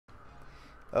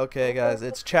Okay, guys,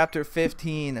 it's chapter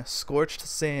 15, Scorched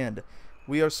Sand.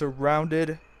 We are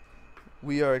surrounded,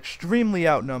 we are extremely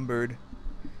outnumbered,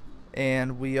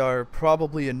 and we are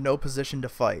probably in no position to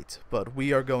fight, but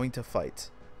we are going to fight.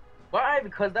 Why?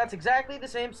 Because that's exactly the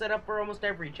same setup for almost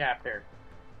every chapter.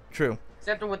 True.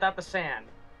 Except without the sand.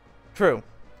 True.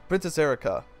 Princess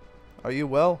Eirika, are you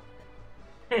well?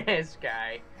 This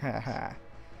guy. Haha.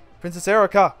 Princess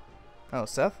Eirika! Oh,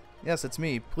 Seth? Yes, it's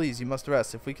me. Please, you must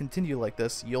rest. If we continue like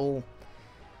this, you'll...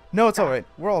 No, it's alright.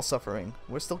 We're all suffering.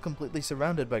 We're still completely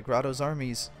surrounded by Grotto's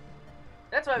armies.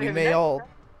 That's why We may all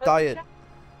die.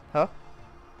 Huh?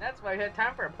 That's why we had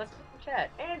time for a pleasant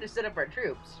chat and to set up our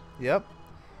troops. Yep.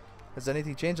 Has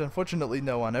anything changed? Unfortunately,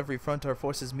 no. On every front, our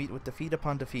forces meet with defeat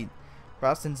upon defeat.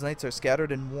 Rostin's knights are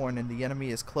scattered and worn, and the enemy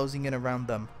is closing in around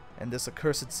them. And this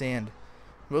accursed sand.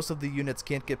 Most of the units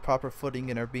can't get proper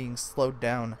footing and are being slowed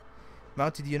down.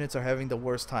 Mounted units are having the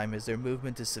worst time as their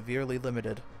movement is severely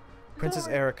limited. Princess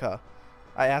Eirika,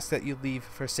 I ask that you leave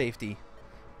for safety.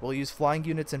 We'll use flying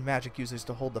units and magic users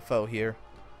to hold the foe here.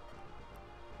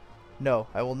 No,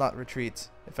 I will not retreat.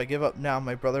 If I give up now,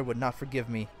 my brother would not forgive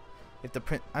me. If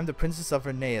I'm the Princess of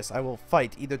Vernaeus, I will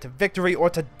fight either to victory or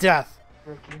to death.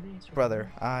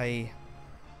 Brother,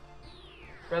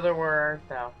 Brother, where art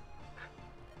thou?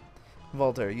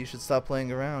 Valter, you should stop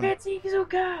playing around. I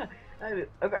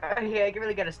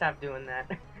really gotta stop doing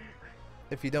that.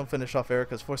 If you don't finish off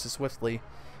Eirika's forces swiftly,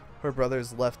 her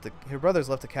brother's left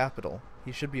the capital.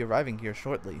 He should be arriving here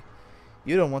shortly.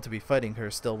 You don't want to be fighting her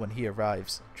still when he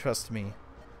arrives. Trust me.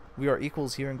 We are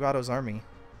equals here in Grotto's army.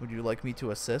 Would you like me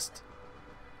to assist?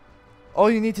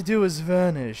 All you need to do is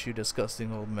vanish, you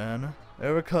disgusting old man.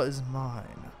 Eirika is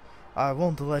mine. I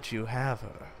won't let you have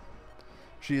her.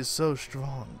 She is so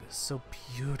strong, so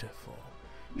beautiful.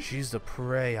 She's the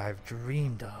prey I've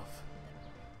dreamed of.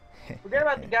 Forget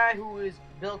about the guy who is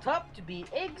built up to be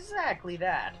exactly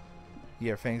that.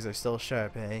 Your fangs are still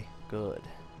sharp, eh? Good.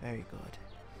 Very good.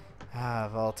 Ah,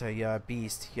 Valter, you're a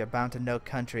beast. You're bound to no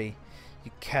country.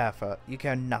 You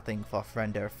care nothing for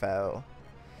friend or foe.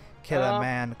 Kill a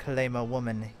man, claim a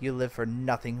woman. You live for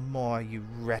nothing more, you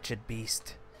wretched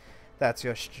beast. That's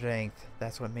your strength.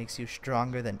 That's what makes you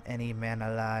stronger than any man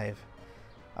alive.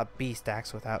 A beast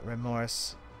acts without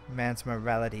remorse. Man's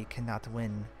morality cannot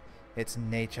win. It's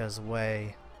nature's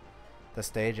way. The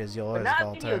stage is yours, But not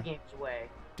Valter. video games way.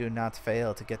 Do not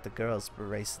fail to get the girl's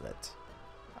bracelet.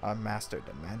 Our master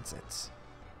demands it.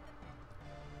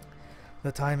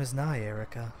 The time is nigh,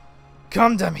 Eirika.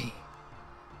 Come to me!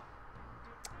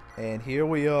 And here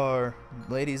we are,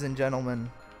 ladies and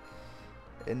gentlemen,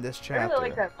 in this chapter. I really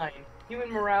like that line.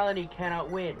 Human morality cannot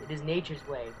win. It is nature's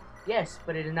way. Yes,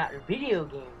 but it is not video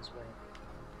games' way.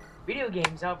 Video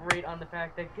games operate on the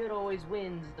fact that good always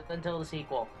wins until the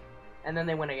sequel. And then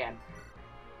they win again.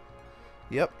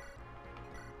 Yep.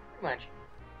 Pretty much.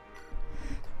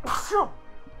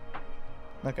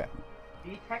 Okay. Are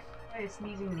you attacked by a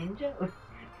sneezing ninja?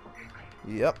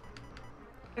 Yep.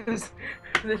 That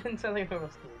didn't sound like a normal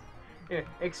sneeze. Yeah,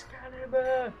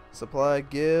 Excalibur! Supply,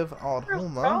 give, odd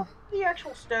Homa. The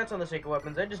actual stats on the sacred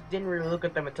weapons, I just didn't really look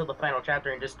at them until the final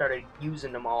chapter and just started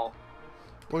using them all.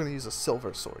 We're gonna use a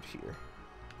silver sword here.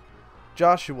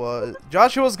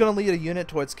 Joshua's gonna lead a unit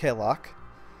towards Caellach.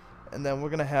 And then we're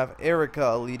gonna have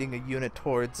Eirika leading a unit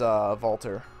towards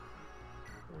Valter.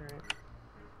 Alright.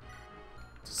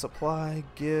 Supply,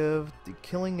 give, the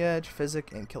killing edge,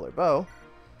 physic, and killer bow.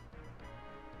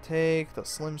 Take the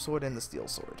slim sword and the steel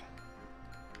sword.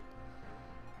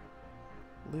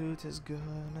 Loot is good.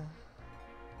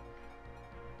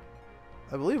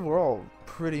 I believe we're all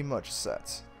pretty much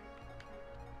set.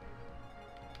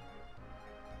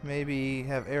 Maybe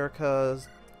have Eirika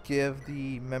give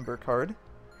the member card,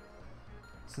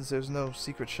 since there's no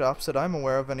secret shops that I'm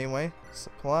aware of anyway.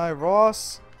 Supply,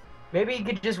 Ross. Maybe you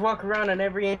could just walk around on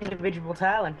every individual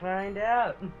tile and find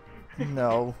out.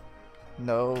 No.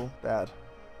 No, bad.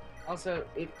 Also,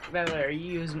 by the way, are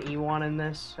you using E1 in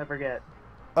this? I forget.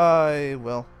 I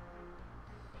will.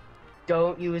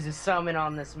 Don't use a summon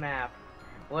on this map.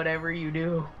 Whatever you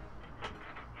do.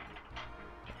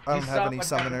 I don't have any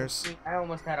summoners. I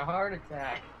almost had a heart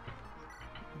attack.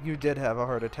 You did have a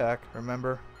heart attack,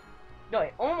 remember? No,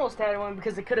 I almost had one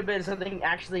because it could have been something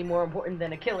actually more important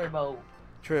than a killer bow.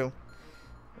 True.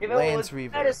 If it was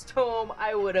Metis Tome,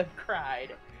 I would have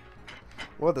cried.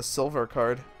 Or the silver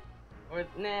card. Or,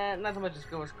 nah, not so much as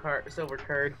silver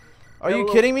card. Are you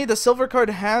kidding me? The silver card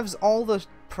halves all the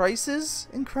prices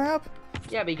and crap?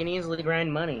 Yeah, but you can easily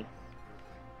grind money.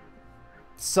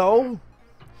 So?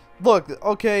 Look,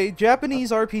 okay,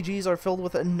 Japanese RPGs are filled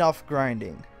with enough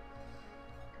grinding.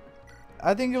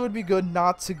 I think it would be good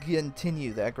not to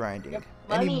continue that grinding Yep.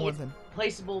 any Money more is than.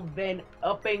 placeable than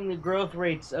upping the growth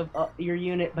rates of your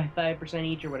unit by 5%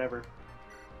 each or whatever.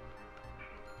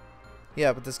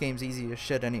 Yeah, but this game's easy as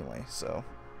shit anyway, so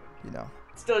you know.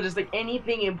 Still, just like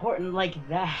anything important like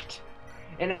that,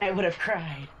 and I would have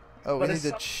cried. Oh, we But need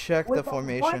to check the with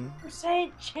formation. a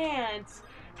 1% chance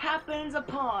happens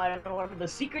upon one of the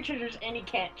secret treasures, and you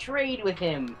can't trade with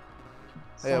him.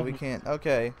 Yeah, we can't.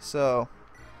 Okay, so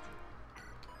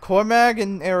Cormag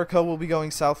and Eirika will be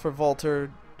going south for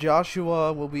Valter.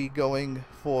 Joshua will be going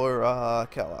for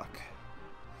Caellach.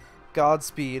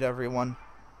 Godspeed, everyone.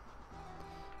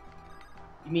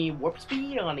 You mean warp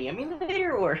speed on the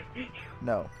emulator, or?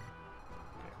 No.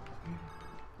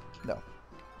 No.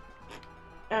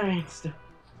 Alright, stuff.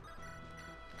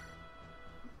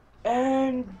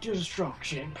 And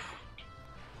destruction.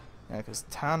 Yeah, because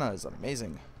Tana is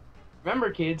amazing.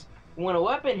 Remember, kids, when a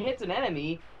weapon hits an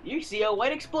enemy, you see a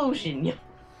white explosion.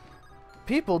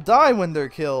 People die when they're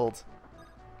killed.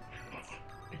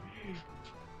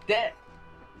 That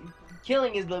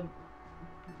killing is the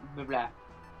blah blah.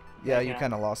 Yeah, you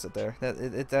kind of lost it there.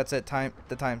 That's it.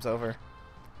 The time's over.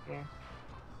 Yeah.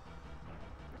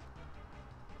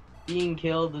 Being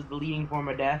killed is the leading form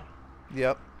of death.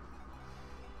 Yep.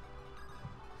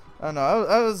 I don't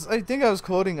know. I think I was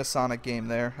quoting a Sonic game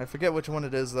there. I forget which one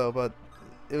it is though, but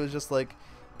it was just like,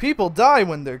 people die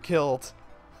when they're killed.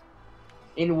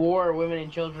 In war, women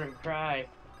and children cry.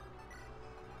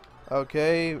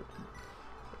 Okay.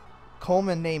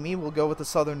 Coleman and Amy will go with the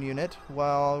southern unit,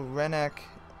 while Renek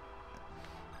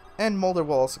and Mulder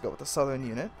will also go with the southern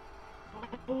unit.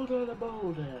 Mulder the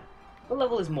Boulder. What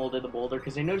level is Mulder the Boulder?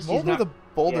 Because I noticed Mulder he's not... the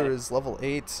Boulder Yeah. is level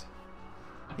 8.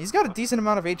 He's got a decent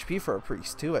amount of HP for a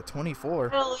priest, too, at 24.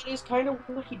 Well, it is kind of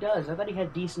what he does. I thought he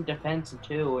had decent defense,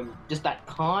 too, and just that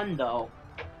con, though.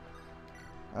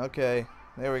 Okay,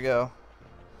 there we go.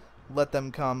 Let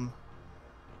them come.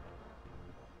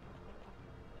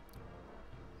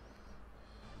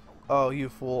 Oh, you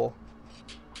fool.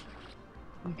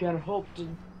 You gotta hope to...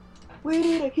 We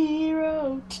need a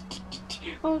hero!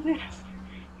 Oh,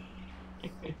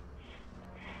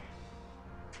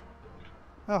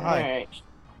 Oh, hi. Alright.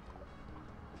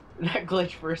 That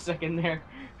glitch for a second there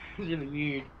was really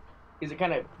weird. Because it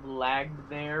kind of lagged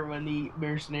there when the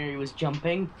mercenary was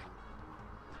jumping.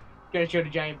 Kind of showed a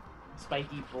giant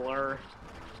spiky blur.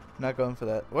 Not going for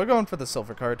that. We're going for the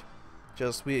silver card.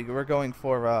 We're going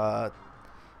for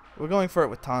it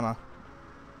with Tana.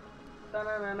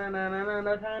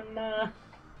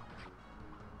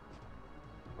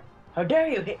 How dare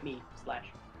you hit me, Slash.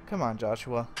 Come on,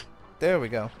 Joshua. There we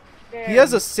go. Damn. He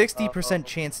has a 60%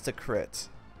 chance to crit.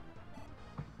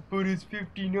 But it's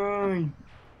 59.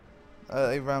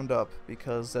 I round up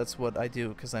because that's what I do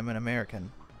because I'm an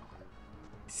American.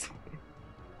 So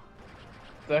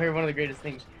I heard one of the greatest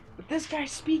things. But this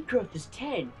guy's speed growth is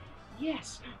 10.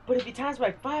 Yes, but if he times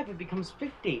by 5, it becomes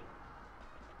 50.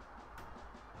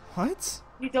 What?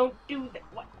 You don't do that.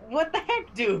 What the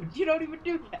heck, dude? You don't even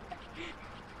do that.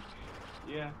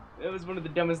 Yeah, that was one of the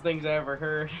dumbest things I ever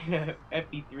heard.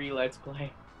 FP3 Let's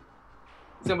Play.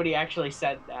 Somebody actually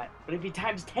said that. But if he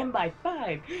times 10 by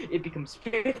 5, it becomes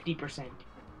 50%.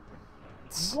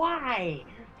 Why?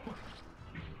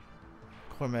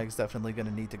 Cormag's definitely going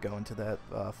to need to go into that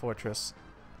fortress.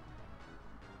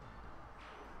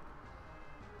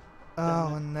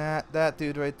 Oh, and that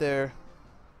dude right there.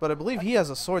 But I believe he has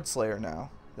a sword slayer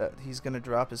now that he's going to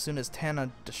drop as soon as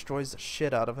Tana destroys the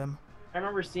shit out of him. I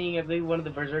remember seeing, I believe one of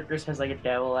the berserkers has like a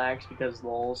devil axe because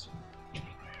lols.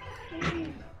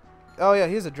 Oh yeah,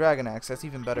 he has a dragon axe. That's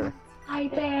even better. I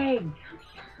beg.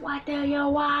 What do you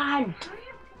want?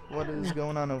 What is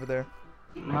going on over there?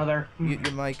 Mother. Mute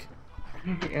your mic.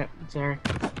 Yeah, sorry.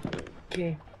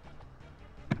 Okay.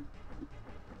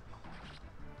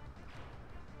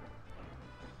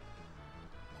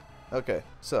 Okay,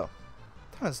 so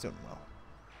Tana's doing well.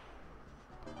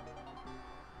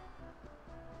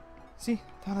 See,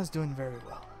 Tana's doing very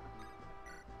well.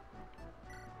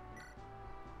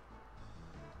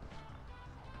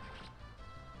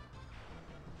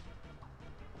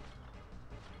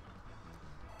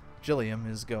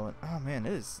 Gilliam is going. Oh man,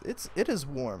 it is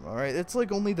warm. All right, it's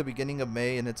like only the beginning of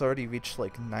May, and it's already reached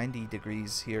like 90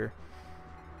 degrees here,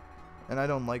 and I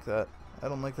don't like that. I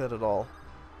don't like that at all.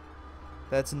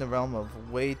 That's in the realm of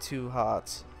way too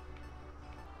hot.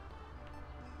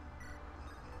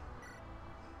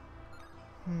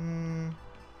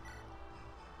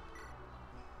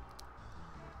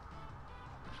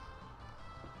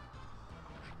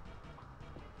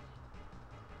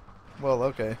 Well,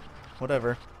 okay.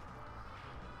 Whatever.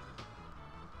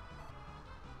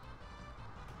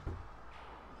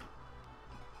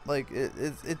 Like,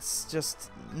 it's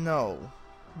just, no.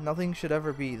 Nothing should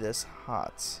ever be this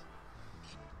hot.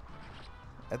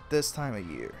 At this time of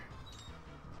year.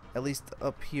 At least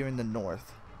up here in the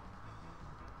north.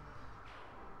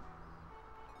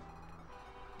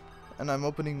 And I'm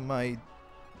opening my...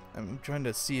 I'm trying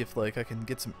to see if, like, I can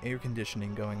get some air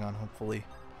conditioning going on, hopefully.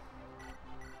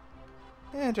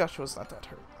 Yeah, Joshua's not that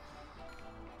hurt.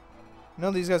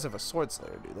 No, these guys have a sword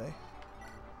slayer, do they?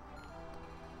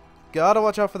 Gotta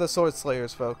watch out for the sword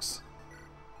slayers, folks.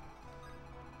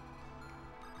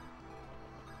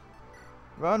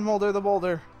 Run, Mulder the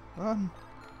Boulder. Run.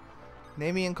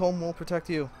 Namie and Colm will protect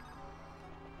you.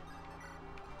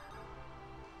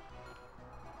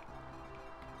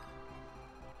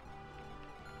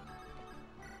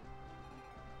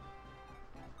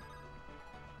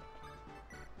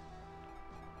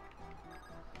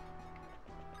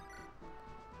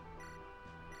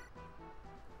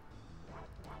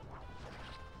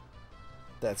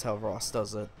 That's how Ross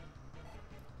does it.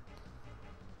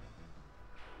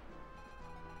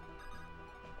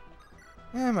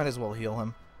 Might as well heal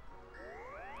him.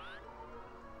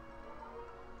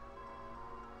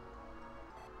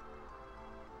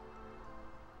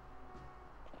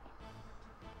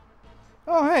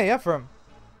 Oh, hey, Ephraim.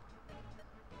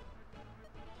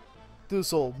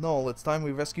 Dusel, Noel, it's time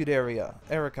we rescued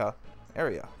Eirika.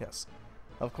 Yes.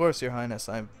 Of course, Your Highness.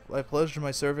 I pledged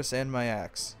my service and my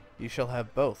axe. You shall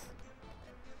have both.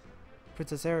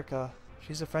 Princess Eirika,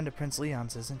 she's a friend of Prince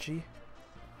Leon's, isn't she?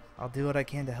 I'll do what I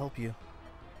can to help you.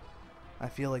 I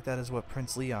feel like that is what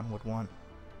Prince Leon would want.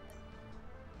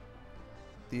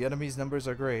 The enemy's numbers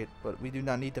are great, but we do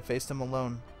not need to face them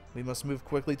alone. We must move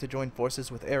quickly to join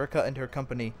forces with Eirika and her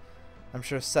company. I'm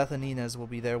sure Seth and Inez will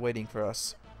be there waiting for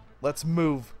us. Let's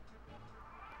move!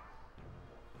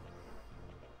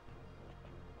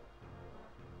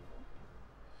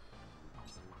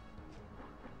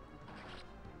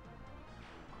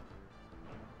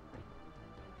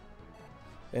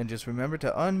 And just remember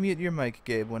to unmute your mic,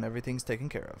 Gabe, when everything's taken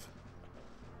care of.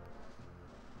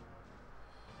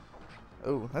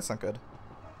 Oh, that's not good.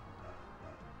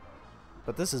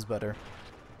 But this is better.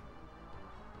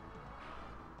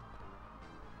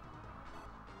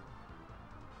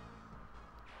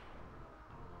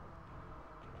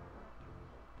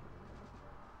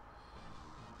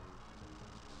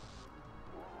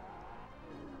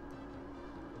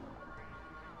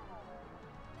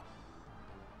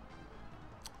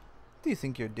 What do you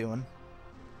think you're doing?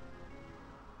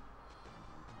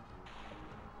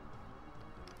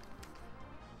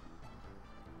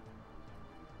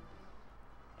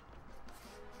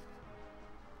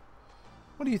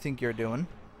 What do you think you're doing?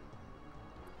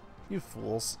 You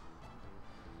fools.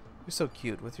 You're so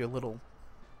cute with your little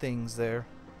things there.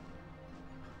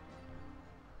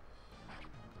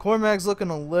 Cormag's looking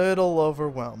a little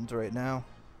overwhelmed right now.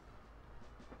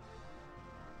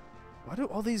 Why do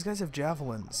all these guys have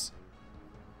javelins?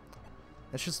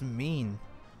 That's just mean.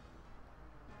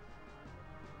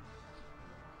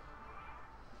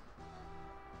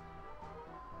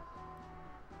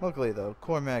 Luckily though,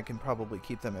 Cormag can probably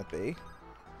keep them at bay.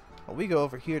 While we go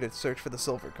over here to search for the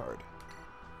silver card.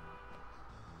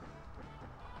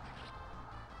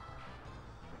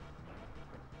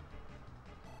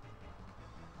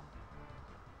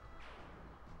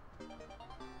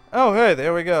 Oh hey,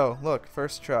 there we go. Look,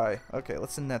 first try. Okay,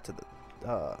 let's send that to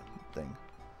the thing.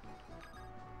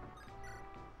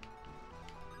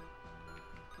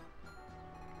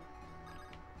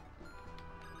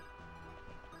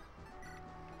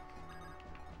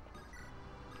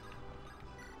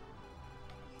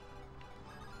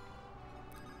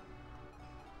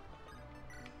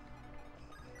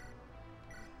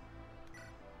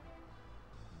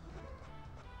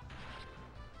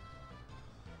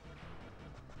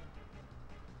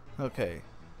 Okay,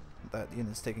 that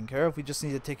unit's taken care of. We just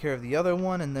need to take care of the other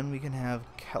one, and then we can have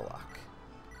Caellach.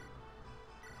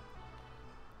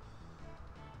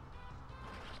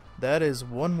 That is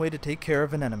one way to take care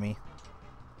of an enemy.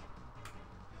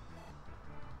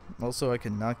 Also, I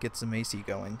cannot get some AC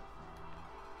going.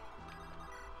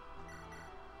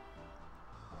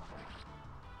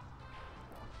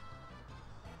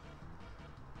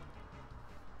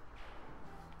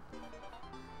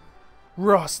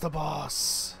 Ross the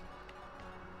boss!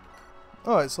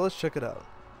 Alright, so let's check it out.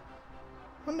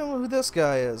 I wonder who this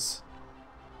guy is.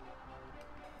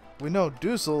 We know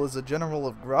Dusel is a general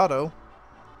of Grotto.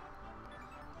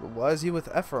 But why is he with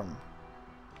Ephraim?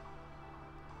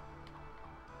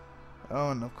 Oh,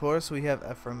 and of course we have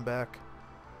Ephraim back.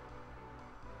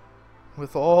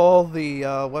 With all the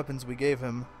weapons we gave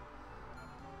him.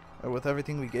 Or with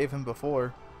everything we gave him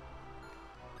before.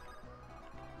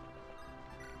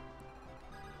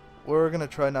 We're gonna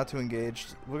try not to engage.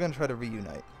 We're gonna try to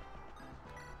reunite.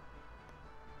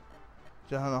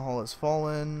 Johanna Hall has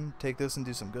fallen. Take this and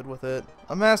do some good with it.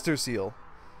 A Master Seal.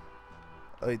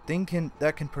 A thing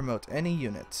that can promote any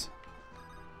unit.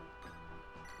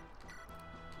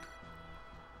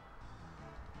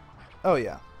 Oh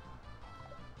yeah.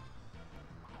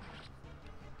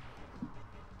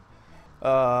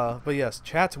 But yes,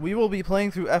 chat, we will be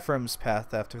playing through Ephraim's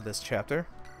path after this chapter.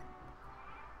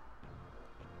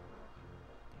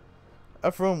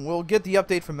 Ephraim, we'll get the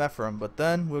update from Ephraim, but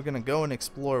then we're gonna go and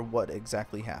explore what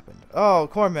exactly happened. Oh,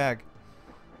 Cormag!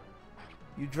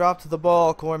 You dropped the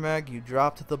ball, Cormag. You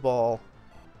dropped the ball.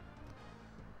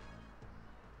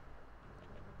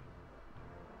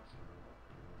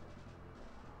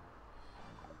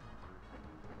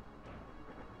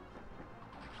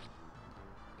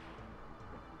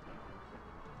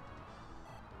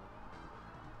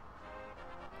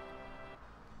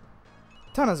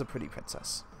 Tana's a pretty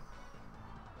princess.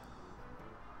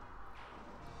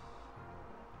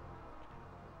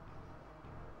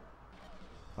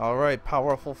 Alright,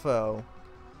 powerful foe.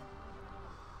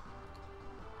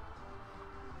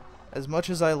 As much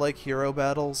as I like hero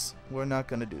battles, we're not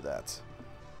gonna do that.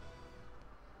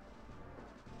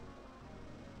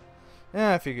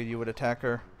 I figured you would attack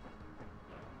her.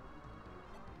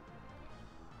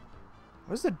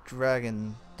 Where's the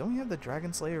dragon? Don't we have the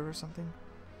Dragon Slayer or something?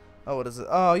 Oh, what is it?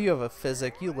 Oh, you have a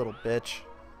physic, you little bitch.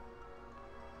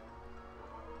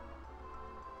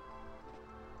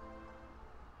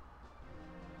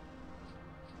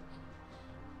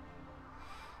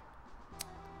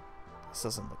 This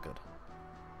doesn't look good.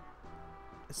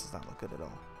 This does not look good at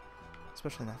all.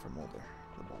 Especially not for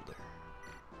the boulder.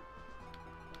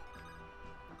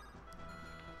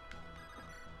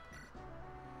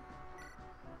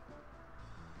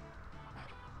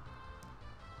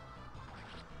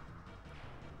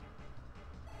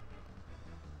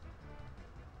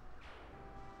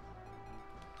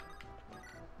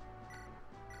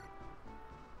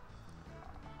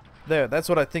 There, that's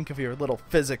what I think of your little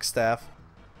physics staff.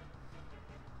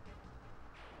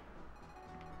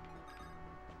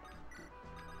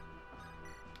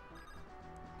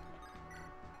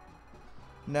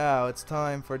 Now it's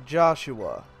time for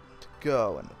Joshua to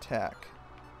go and attack.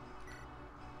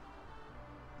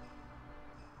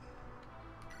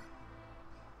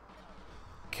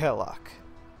 Caellach.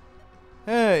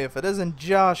 Hey, if it isn't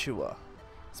Joshua.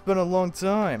 It's been a long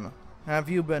time. Have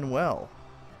you been well?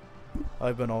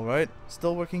 I've been alright.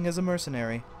 Still working as a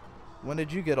mercenary. When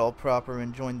did you get all proper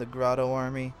and join the Grotto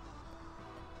army?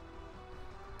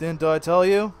 Didn't I tell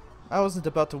you? I wasn't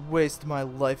about to waste my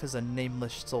life as a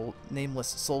nameless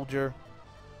soldier.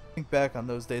 I think back on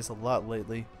those days a lot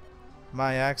lately.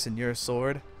 My axe and your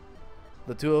sword.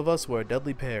 The two of us were a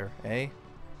deadly pair, eh?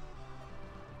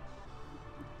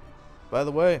 By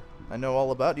the way, I know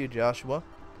all about you, Joshua.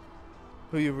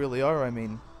 Who you really are, I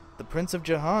mean. The Prince of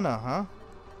Johanna, huh?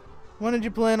 When did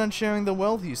you plan on sharing the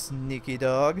wealth, you sneaky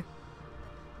dog?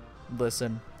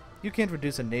 Listen, you can't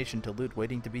reduce a nation to loot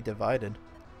waiting to be divided.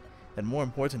 And more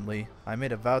importantly, I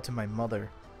made a vow to my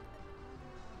mother.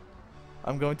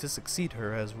 I'm going to succeed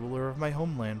her as ruler of my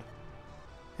homeland.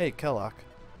 Hey, Caellach.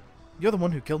 You're the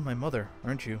one who killed my mother,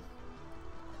 aren't you?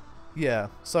 Yeah,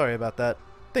 sorry about that.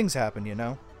 Things happen, you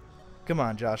know. Come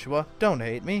on, Joshua, don't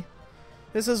hate me.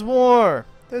 This is war!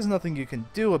 There's nothing you can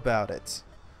do about it.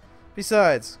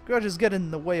 Besides, grudges get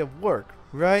in the way of work,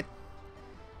 right?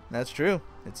 That's true.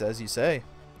 It's as you say.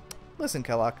 Listen,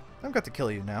 Caellach, I've got to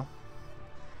kill you now.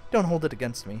 Don't hold it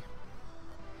against me.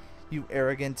 You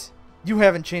arrogant. You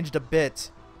haven't changed a bit.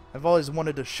 I've always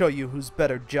wanted to show you who's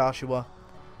better, Joshua.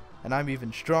 And I'm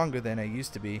even stronger than I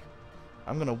used to be.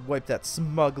 I'm gonna wipe that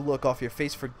smug look off your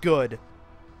face for good.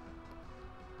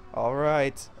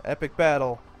 Alright, epic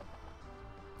battle.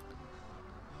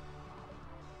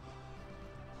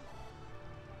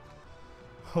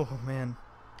 Oh man.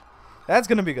 That's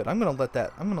gonna be good. I'm gonna let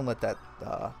that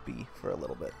be for a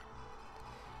little bit.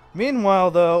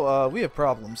 Meanwhile, though, we have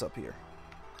problems up here.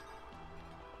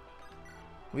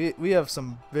 We have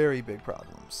some very big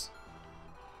problems.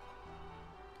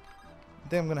 I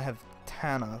think I'm gonna have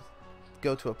Tana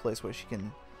go to a place where she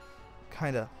can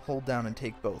kind of hold down and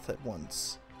take both at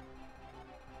once.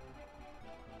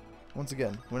 Once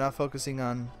again, we're not focusing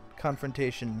on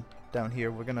confrontation down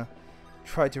here. We're gonna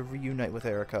try to reunite with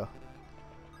Eirika.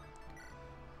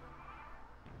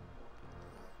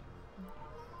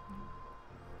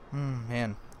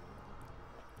 Man.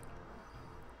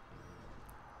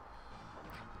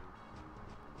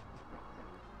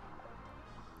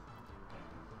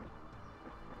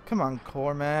 Come on,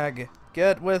 Cormag.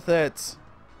 Get with it.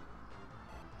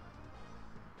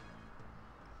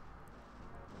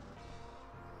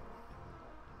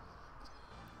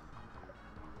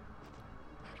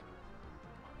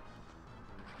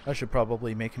 I should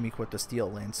probably make him equip the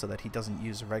steel lance so that he doesn't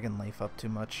use Regan Leaf up too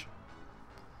much.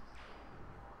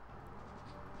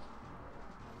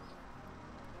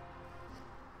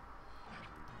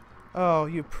 Oh,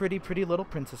 you pretty, pretty little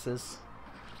princesses.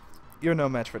 You're no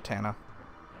match for Tana.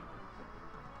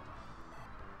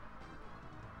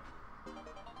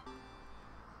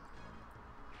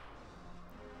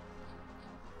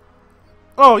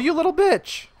 Oh, you little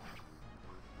bitch!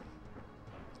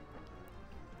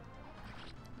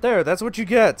 There, that's what you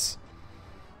get.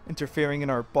 Interfering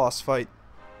in our boss fight.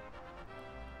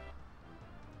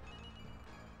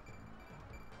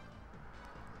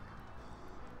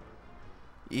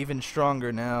 Even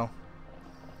stronger now.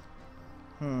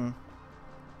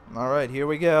 Alright, here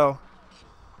we go.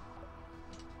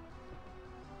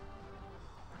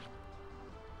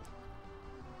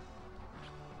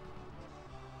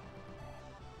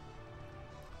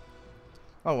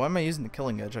 Oh, why am I using the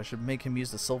Killing Edge? I should make him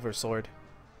use the Silver Sword.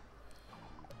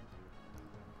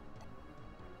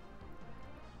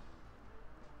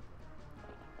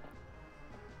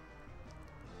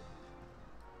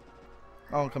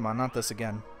 Oh, come on, not this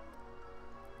again.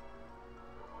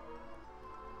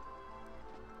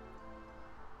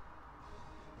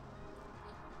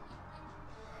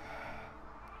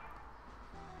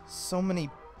 So many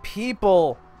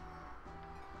people.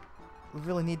 We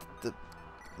really need to...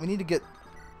 We need to get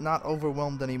not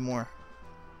overwhelmed anymore.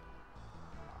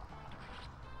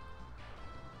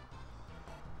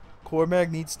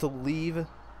 Cormag needs to leave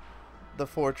the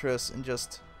fortress and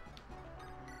just...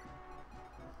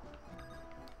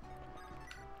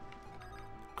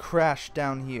 crash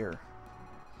down here.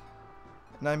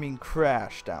 And I mean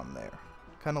crash down there.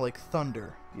 Kind of like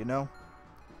thunder, you know?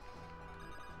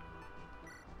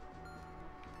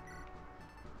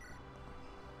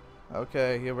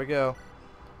 Okay, here we go.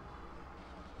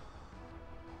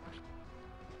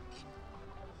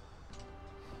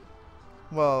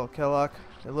 Well, Caellach,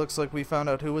 it looks like we found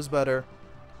out who was better.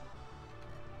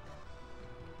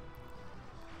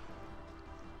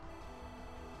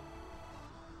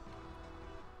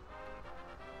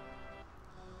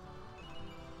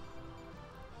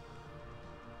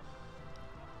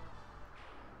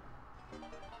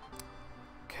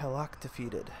 Caellach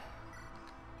defeated.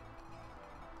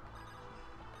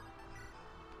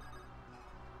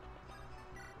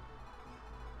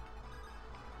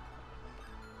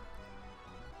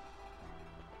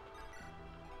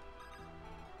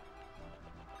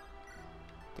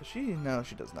 Does she? No,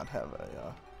 she does not have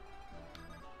a,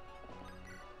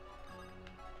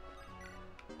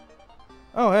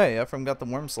 Oh, hey, Ephraim got the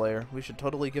Worm Slayer. We should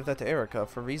totally give that to Eirika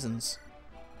for reasons.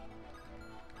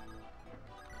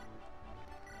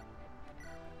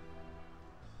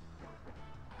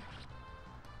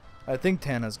 I think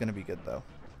Tana's gonna be good, though.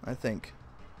 I think.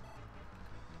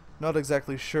 Not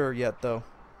exactly sure yet, though.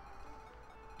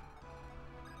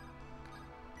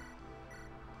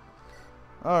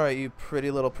 Alright, you pretty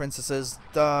little princesses,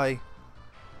 die.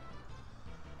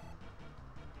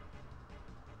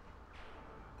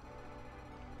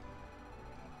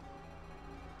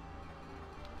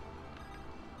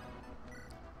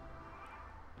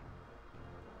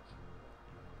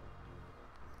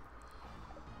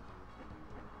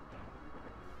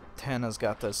 Tana's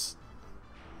got this.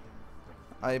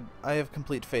 I have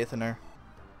complete faith in her.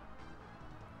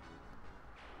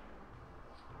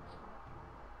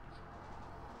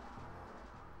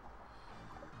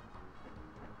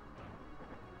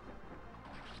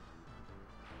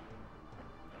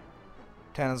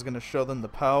 Tana's going to show them the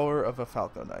power of a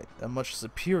Falco Knight, a much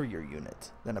superior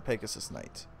unit than a Pegasus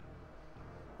Knight.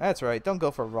 That's right, don't go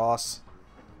for Ross.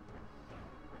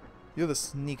 You're the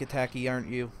sneak attacky, aren't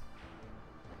you?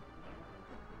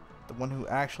 The one who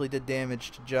actually did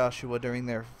damage to Joshua during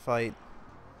their fight.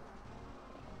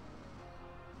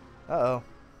 Uh-oh.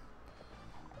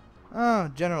 Oh,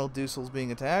 General Dussel's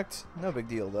being attacked. No big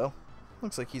deal, though.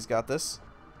 Looks like he's got this.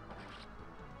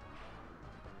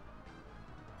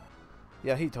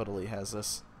 Yeah, he totally has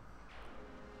this.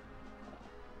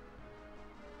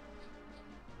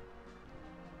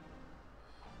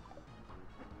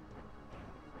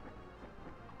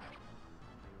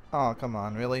 Oh, come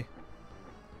on, really?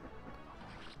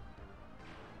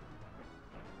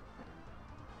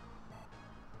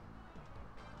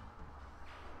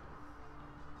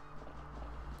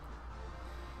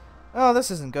 Oh, this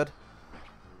isn't good.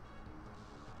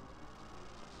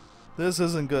 This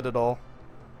isn't good at all.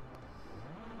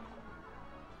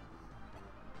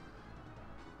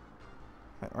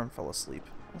 My arm fell asleep.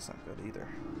 That's not good either.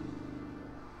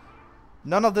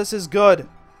 None of this is good!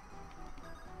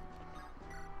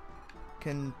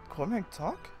 Can Cormag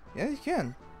talk? Yeah, he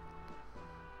can.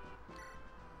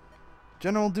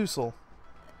 General Dussel.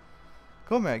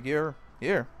 Cormag, you're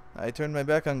here. I turned my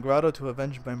back on Grotto to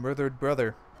avenge my murdered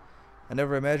brother. I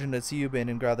never imagined I'd see you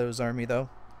in Grotto's army, though.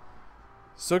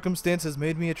 Circumstances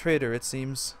made me a traitor, it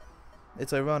seems.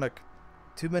 It's ironic.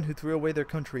 Two men who threw away their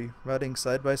country, riding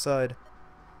side by side.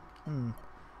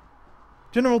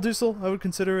 General Dussel, I would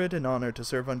consider it an honor to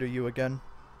serve under you again.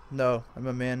 No, I'm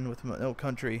a man with no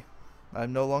country.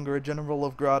 I'm no longer a general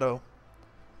of Grotto.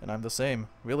 And I'm the same.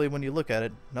 Really, when you look at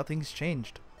it, nothing's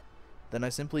changed. Then I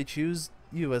simply choose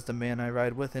you as the man I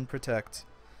ride with and protect.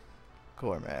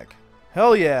 Cormag.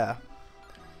 Hell yeah!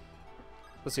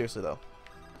 But seriously though.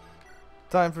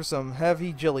 Time for some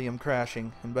heavy Gilliam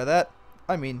crashing. And by that,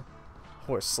 I mean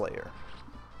Horse Slayer.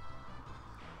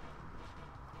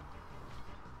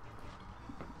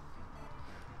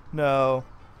 No.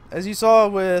 As you saw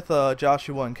with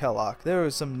Joshua and Caellach, there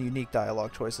was some unique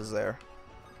dialogue choices there.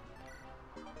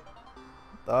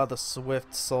 Ah, the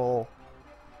Swift Soul.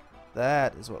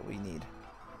 That is what we need.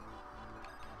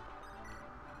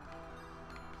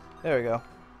 There we go.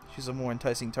 She's a more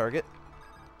enticing target.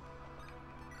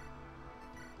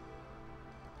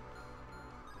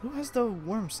 Who has the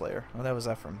Worm Slayer? Oh, that was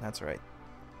Ephraim. That's right.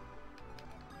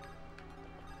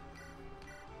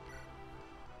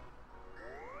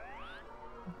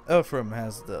 Ephraim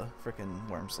has the frickin'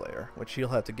 Worm Slayer, which he'll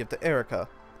have to give to Eirika.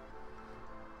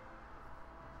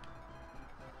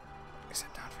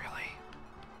 Except not really.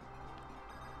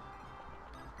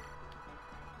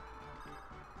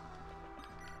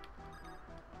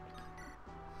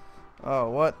 Oh,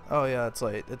 what? Oh yeah, it's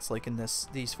like in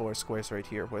these 4 squares right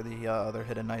here where the other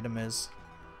hidden item is.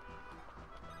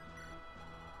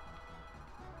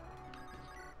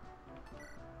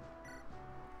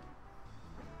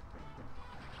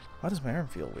 Why does my arm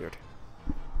feel weird?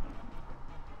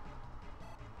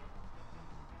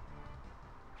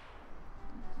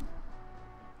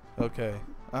 Okay.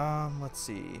 Let's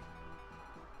see.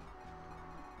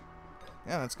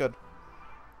 Yeah, that's good.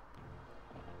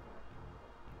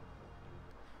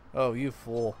 Oh, you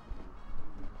fool.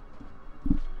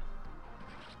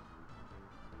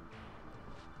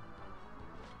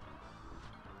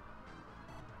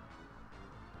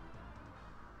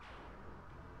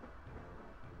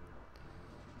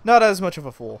 Not as much of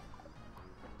a fool.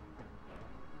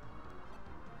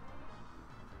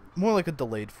 More like a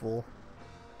delayed fool.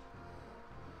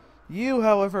 You,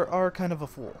 however, are kind of a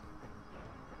fool.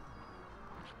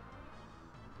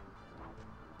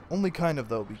 Only kind of,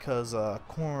 though, because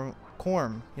Corm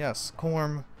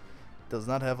does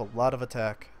not have a lot of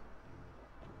attack.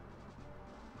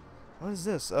 What is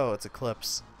this? Oh, it's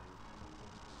Eclipse.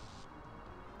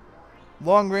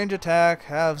 Long range attack,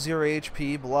 have 0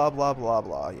 HP, blah blah blah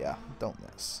blah. Yeah, don't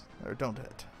miss. Or don't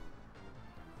hit.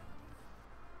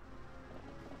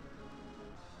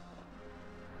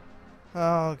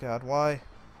 Oh god, why?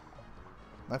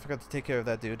 I forgot to take care of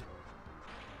that dude.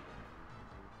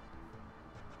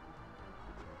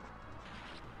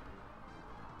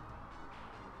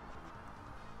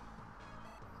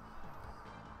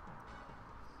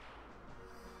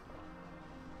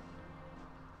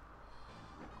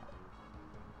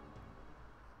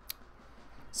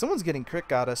 Someone's getting crit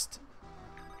goddessed.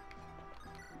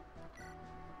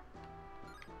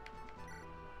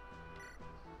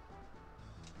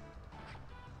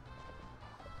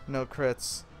 No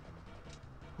crits.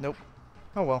 Nope.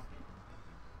 Oh well.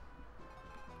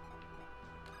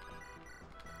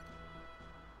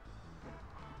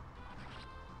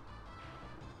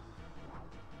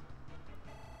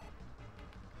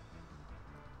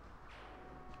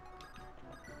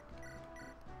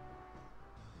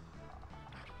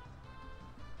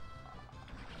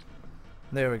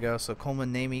 There we go, so Coleman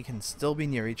and Amy can still be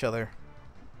near each other.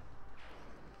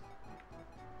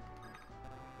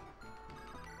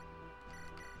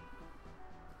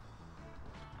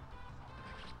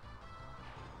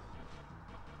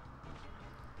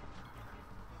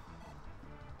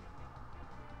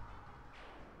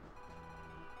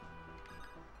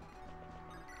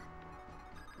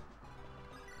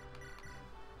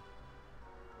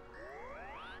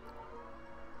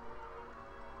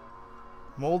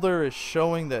 Mulder is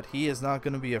showing that he is not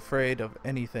going to be afraid of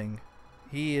anything.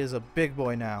 He is a big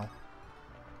boy now.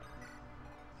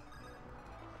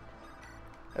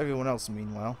 Everyone else,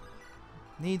 meanwhile,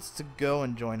 needs to go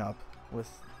and join up with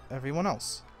everyone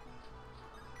else.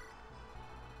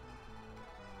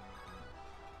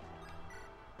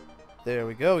 There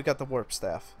we go, we got the warp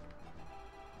staff.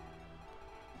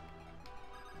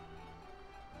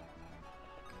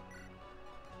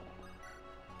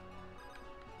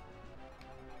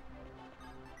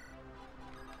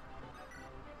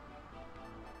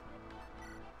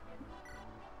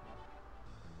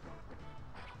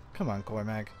 Come on,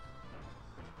 Cormag.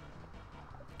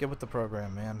 Get with the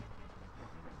program, man.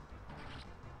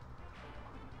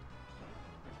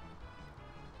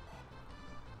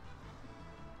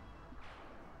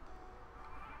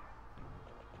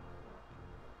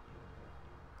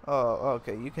 Oh,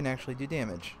 okay, you can actually do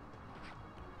damage.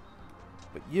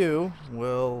 But you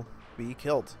will be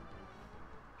killed.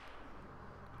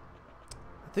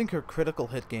 I think her critical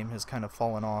hit game has kind of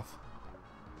fallen off.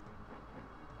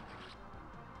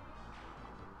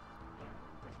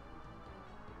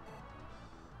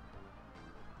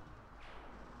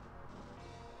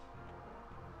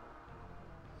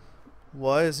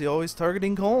 Why is he always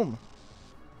targeting Colm?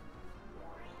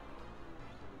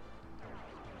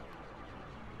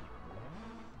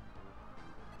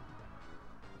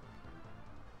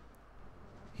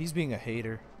 He's being a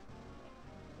hater.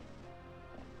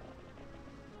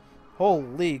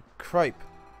 Holy cripe.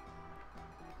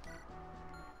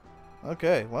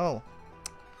 Okay, well,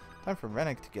 time for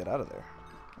Rennick to get out of there.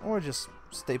 Or just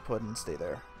stay put and stay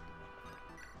there.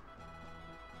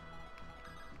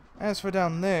 As for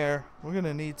down there, we're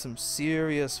gonna need some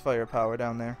serious firepower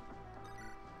down there.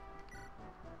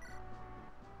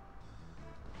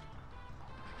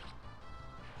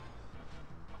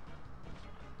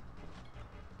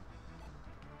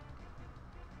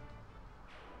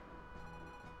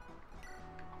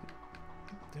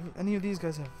 Do any of these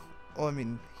guys have... Oh, I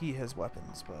mean, he has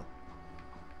weapons, but...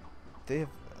 They have...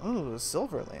 Oh, a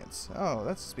silver lance. Oh,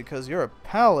 that's because you're a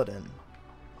paladin.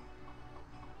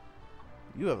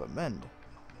 You have a mend.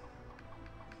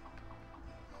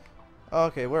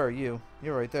 Okay, where are you?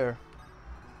 You're right there.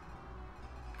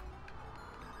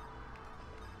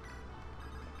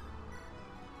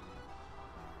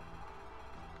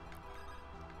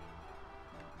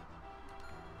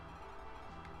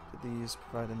 Did these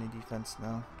provide any defense?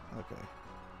 No? Okay.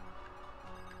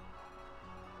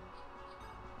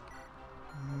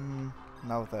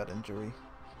 Not with that injury.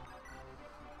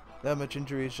 That much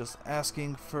injury is just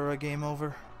asking for a game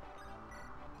over.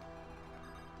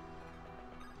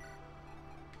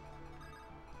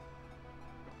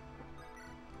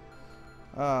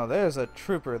 Oh, there's a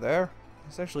trooper there.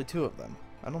 There's actually two of them.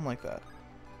 I don't like that.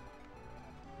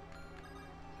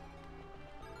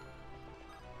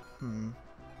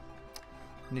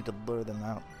 Need to lure them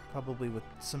out. Probably with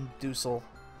some Dusel.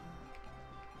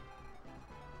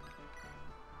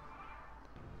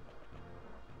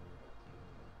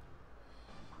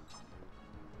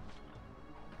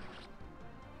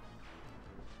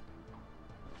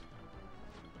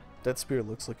 That spear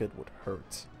looks like it would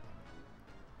hurt.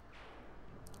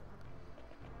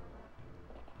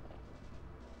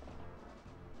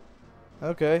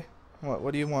 Okay.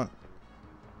 What do you want?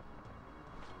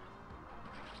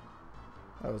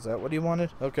 Oh, is that what you wanted?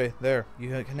 Okay, there. You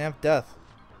can have death.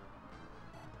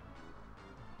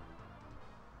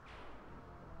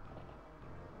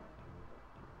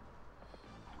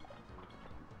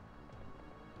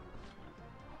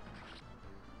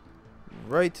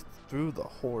 Right through the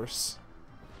horse.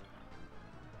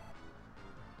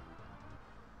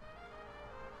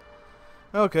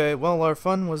 Okay, well, our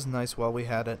fun was nice while we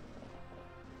had it.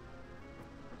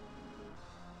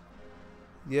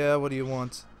 Yeah, what do you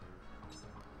want?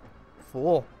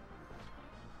 Fool.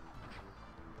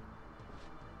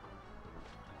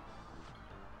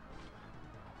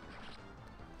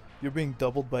 You're being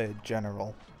doubled by a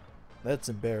general. That's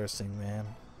embarrassing, man.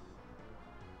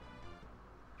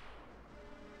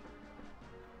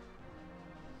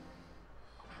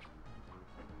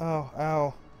 Oh,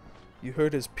 ow. You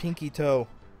hurt his pinky toe.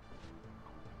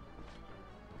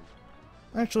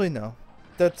 Actually, no.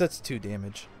 That's 2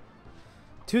 damage.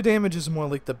 2 damage is more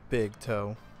like the big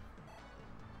toe.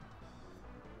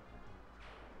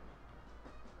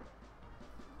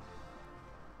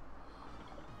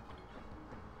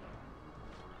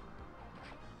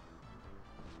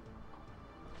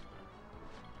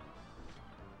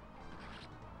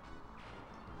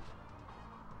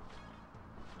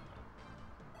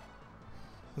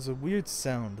 There's a weird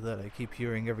sound that I keep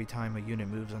hearing every time a unit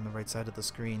moves on the right side of the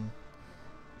screen.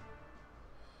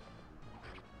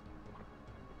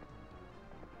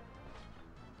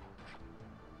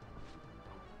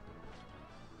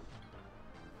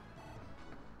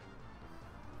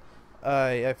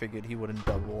 I figured he wouldn't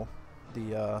double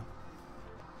the,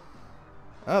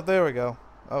 Oh, there we go.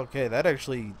 Okay,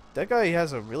 that guy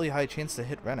has a really high chance to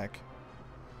hit Rennick.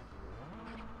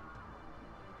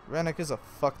 Rennick is a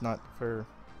fucknut for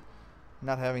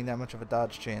not having that much of a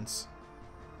dodge chance.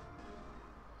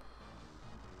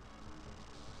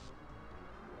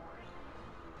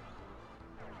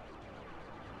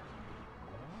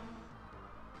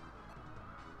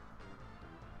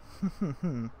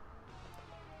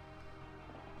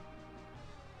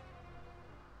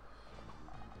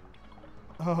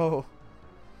 Oh.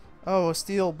 Oh, a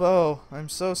steel bow. I'm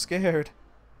so scared.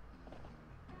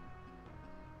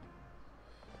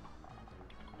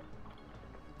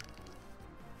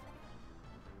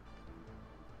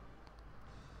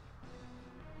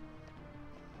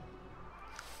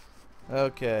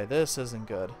 Okay, this isn't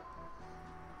good.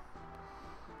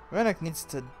 Rennick needs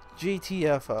to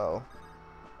GTFO.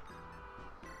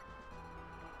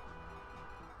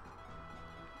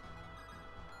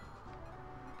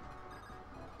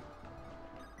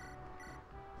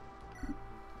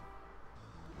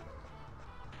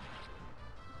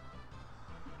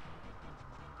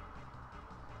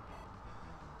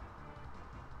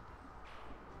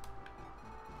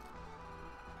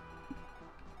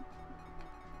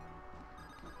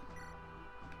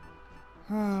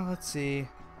 Let's see.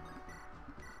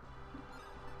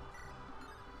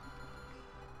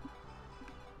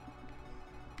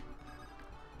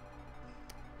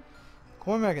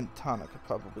 Cormag and Tana could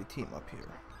probably team up here.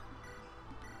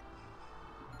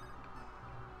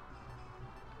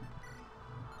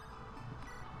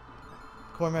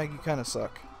 Cormag, you kind of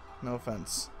suck. No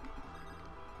offense.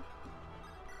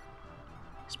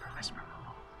 Whisper, whisper.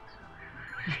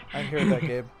 I hear that,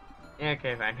 Gabe. Yeah,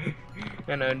 okay, fine.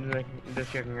 I know,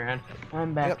 just joking around.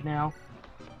 I'm back now.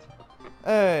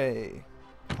 Hey!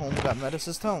 Home got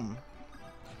Metis' tome.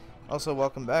 Also,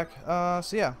 welcome back.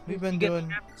 So yeah, we've been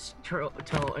doing...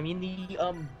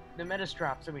 the Metis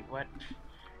drops. I mean, what?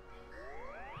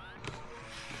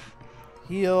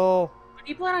 Heal. What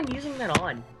do you plan on using that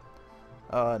on?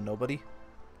 Nobody.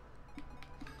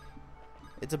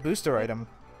 It's a booster item.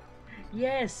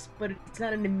 Yes, but it's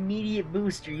not an immediate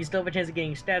booster. You still have a chance of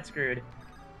getting stat screwed.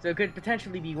 So it could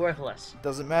potentially be worthless.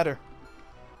 Doesn't matter.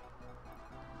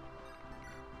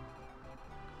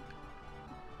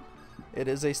 It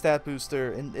is a stat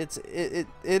booster, and it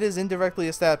is indirectly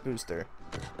a stat booster.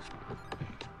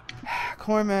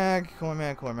 Cormag,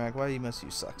 why do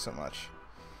you suck so much?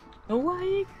 Oh, why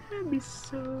you gotta be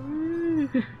so...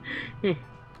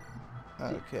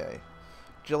 Okay.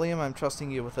 Jilliam, I'm trusting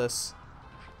you with this.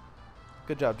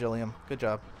 Good job, Jilliam. Good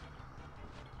job.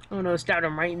 Oh no, stabbed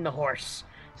him right in the horse.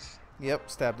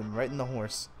 Yep, stabbed him right in the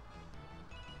horse.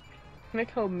 I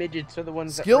like how midgets are the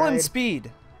ones that Skill ride. and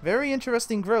speed. Very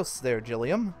interesting growths there,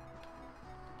 Jilliam.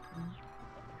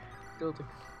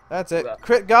 That's it.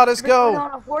 Crit goddess, go!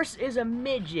 On a horse is a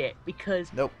midget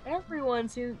because nope.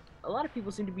 A lot of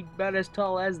people seem to be about as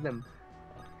tall as them.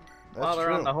 That's while they're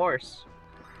true. on the horse.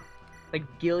 Like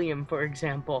Gilliam, for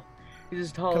example. He's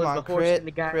as tall Come as on, the horse and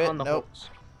the guy on the nope. horse.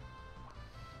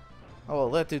 Oh, well,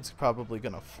 that dude's probably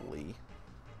gonna flee.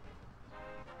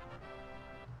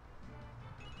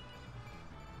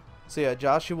 So yeah,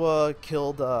 Joshua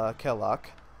killed Caellach.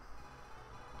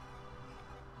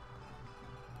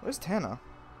 Where's Tana?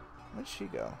 Where'd she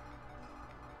go?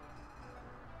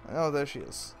 Oh, there she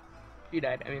is. She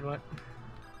died. I mean, what?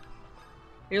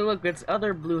 Hey, look, it's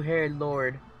other blue-haired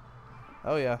lord.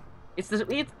 Oh yeah.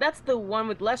 That's the one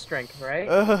with less strength, right?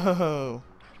 Oh.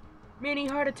 Mini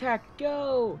heart attack,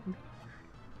 go!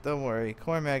 Don't worry,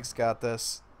 Cormag's got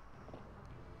this.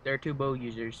 There are two bow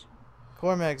users.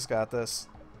 Cormag's got this.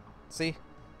 See?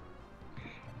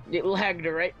 It lagged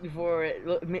right before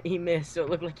he missed, so it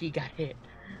looked like he got hit.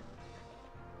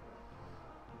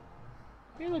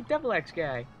 Hey, look, Devil Axe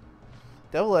guy.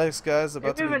 Devil Axe guy's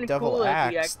about to be Devil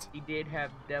Axed. He did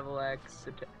have Devil Axe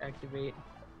activate.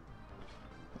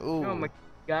 Ooh. Oh my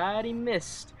god, he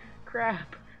missed.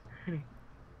 Crap.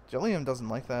 Jilliam doesn't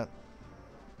like that.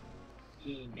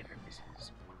 He never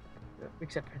misses.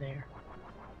 Except for there.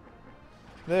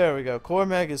 There we go.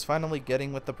 Cormag is finally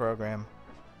getting with the program.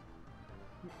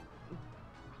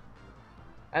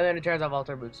 And then it turns off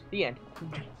Valter boots. The end.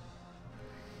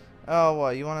 Oh,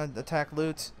 what? You want to attack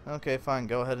Loot? Okay, fine.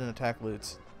 Go ahead and attack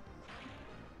Loot.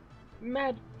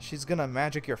 Mad. She's gonna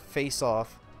magic your face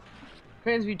off.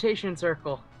 Transmutation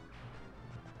circle.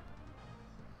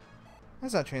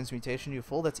 That's not transmutation, you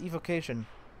fool. That's evocation.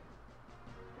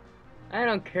 I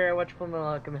don't care. I watch Fullmetal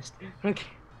Alchemist. Okay.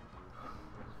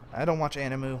 I don't watch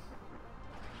Animu.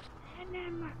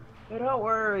 But don't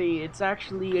worry. It's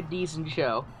actually a decent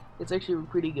show. It's actually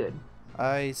pretty good.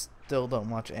 I still don't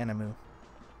watch Animu.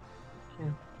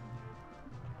 Yeah.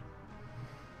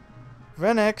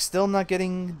 Rennick still not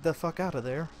getting the fuck out of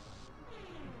there.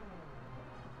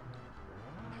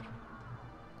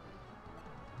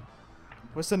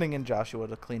 We're sending in Joshua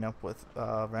to clean up with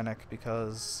Rennick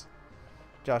because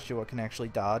Joshua can actually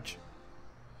dodge.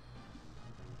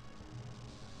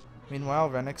 Meanwhile,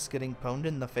 Rennick's getting pwned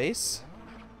in the face.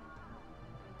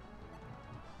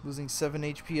 Losing 7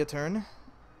 HP a turn.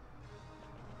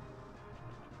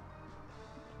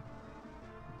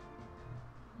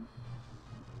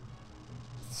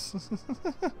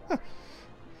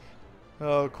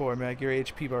 Oh, Cormag, your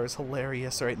HP bar is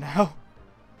hilarious right now.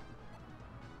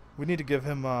 We need to give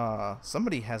him,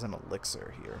 somebody has an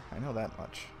elixir here. I know that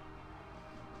much.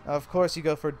 Of course you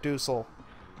go for Dusel.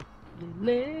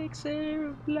 Elixir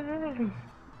of life.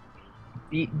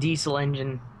 Diesel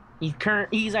engine.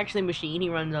 He's actually a machine. He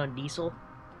runs on diesel.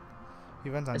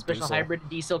 He runs on a special Dusel. hybrid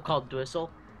diesel called Dussel.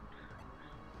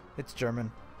 It's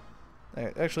German.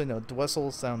 Actually, no.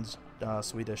 Dwessel sounds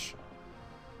Swedish.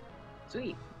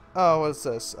 Sweet. Oh, what's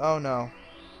this? Oh, no.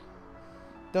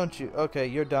 Don't you? Okay,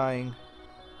 you're dying.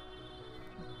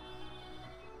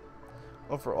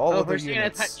 Over all other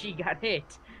units. I thought she got hit.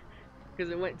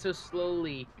 Because it went so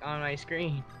slowly on my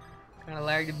screen. Kind of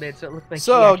lagged a bit, so it looked like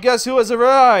So, guess who has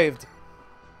arrived?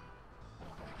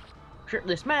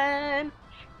 Shirtless man!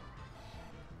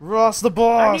 Ross the I need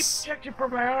boss! protection for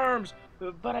my arms,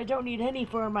 but I don't need any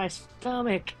for my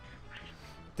stomach.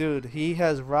 Dude, he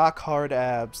has rock hard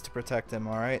abs to protect him,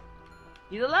 alright?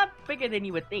 He's a lot bigger than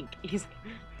you would think.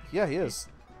 Yeah, he is.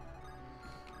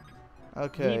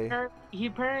 Okay. He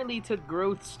apparently took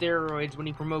growth steroids when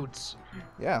he promotes.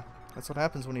 Yeah, that's what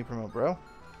happens when you promote, bro.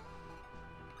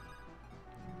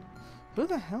 Who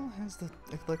the hell has the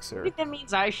elixir? I think that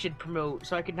means I should promote,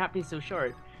 so I could not be so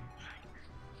short.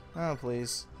 Oh,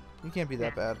 please. You can't be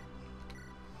that bad.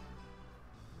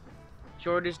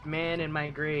 Shortest man in my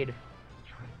grade.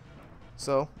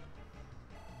 So?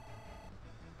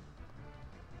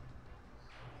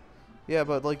 Yeah,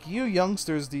 but, like, you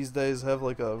youngsters these days have,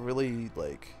 like, a really,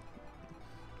 like,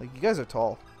 you guys are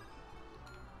tall.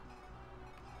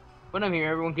 When I'm here,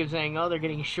 everyone keeps saying, oh, they're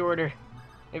getting shorter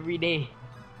every day.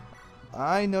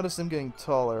 I noticed them getting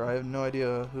taller. I have no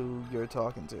idea who you're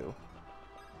talking to.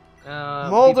 people-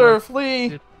 Mulder,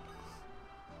 flee!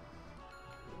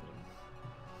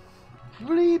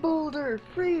 Flee, Boulder!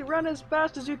 Free! Run as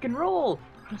fast as you can roll!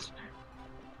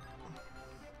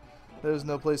 There's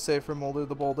no place safe for Mulder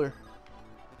the Boulder.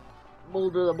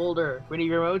 Boulder the Boulder. When he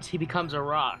remotes, he becomes a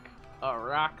rock. A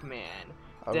rock man.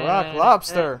 A rock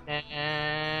lobster!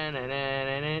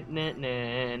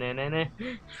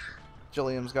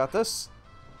 Jilliam's got this.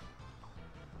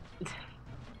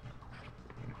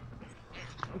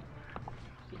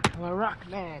 I'm a rock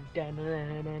man.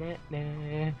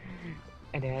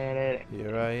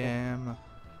 Here I am.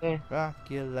 Rock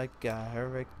you like a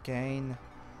hurricane.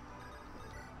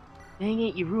 Dang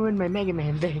it, you ruined my Mega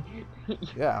Man thing.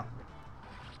 Yeah.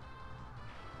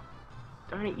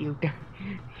 Darn it, you.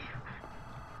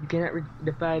 You cannot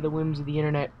defy the whims of the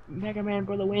internet. Mega Man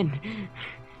for the win.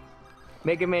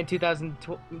 Mega Man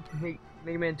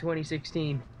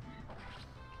 2016.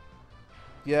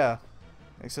 Yeah.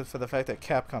 Except for the fact that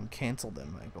Capcom canceled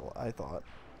him, I thought.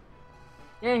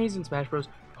 Yeah, he's in Smash Bros.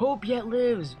 Hope yet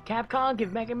lives. Capcom,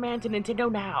 give Mega Man to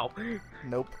Nintendo now.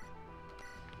 Nope.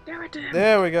 Damn it, damn.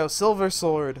 There we go. Silver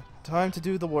Sword. Time to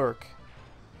do the work.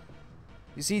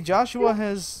 You see, Joshua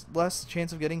has less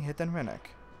chance of getting hit than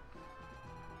Rennek.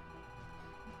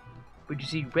 But you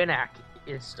see, Rennek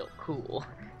is still cool.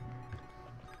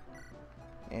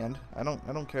 And I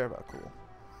don't care about cool.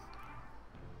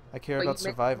 I care But about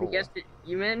survival.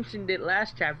 You mentioned it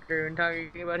last chapter when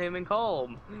talking about him and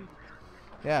Colm.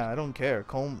 Yeah, I don't care.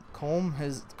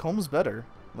 Colm's better.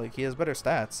 Like, he has better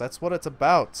stats. That's what it's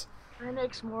about.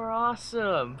 Rennek's more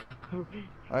awesome.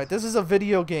 Alright, this is a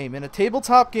video game. In a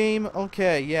tabletop game,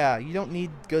 okay, yeah, you don't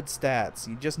need good stats.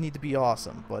 You just need to be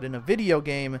awesome. But in a video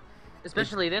game...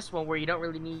 Especially this one, where you don't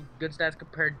really need good stats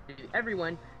compared to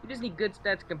everyone. You just need good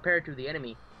stats compared to the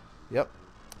enemy. Yep.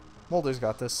 Mulder's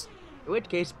got this. In which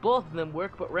case, both of them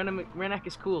work, but Rennek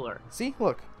is cooler. See?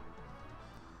 Look.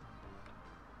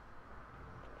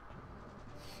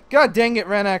 God dang it,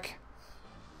 Rennek!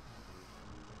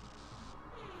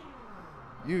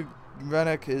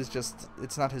 Rennek is just...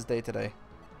 It's not his day today.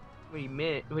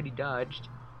 What he dodged.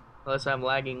 Unless I'm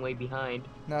lagging way behind.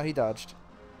 No, he dodged.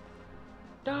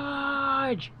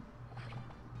 Dodge!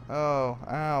 Oh,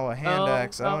 ow, a hand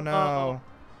axe. Oh, no.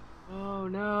 Oh,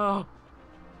 no.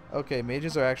 Okay,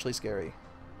 mages are actually scary.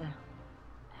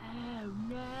 Oh,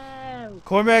 no.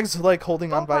 Cormag's, like,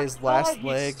 holding on by his last He's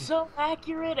leg. so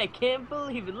accurate. I can't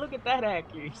believe it. Look at that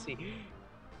accuracy.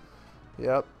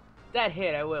 Yep. That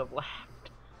hit, I would have laughed.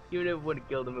 Even if it would have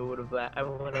killed him, I would have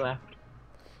laughed.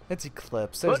 It's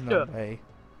Eclipse. There's no way.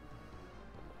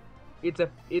 It's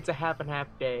a half and half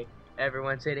day.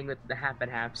 Everyone's hitting with the half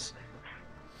and halves.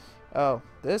 Oh,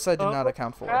 this I did not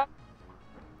account for.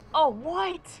 Oh,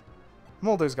 what?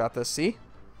 Mulder's got this, see?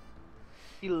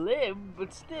 You live,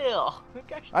 but still.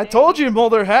 Gosh, I told you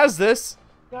Mulder has this.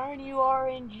 Darn you,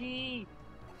 RNG.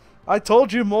 I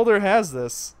told you Mulder has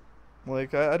this.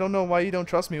 Like, I don't know why you don't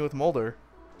trust me with Mulder.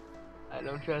 I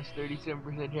don't trust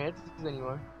 37% chances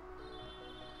anymore.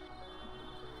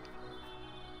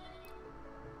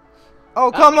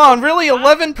 Oh, come on, really?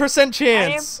 11%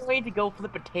 chance! I am going to go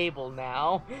flip a table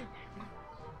now.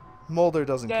 Mulder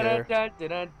doesn't care.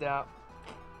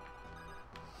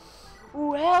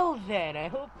 Well then, I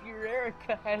hope your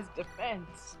Eirika has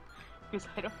defense. Because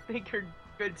I don't think her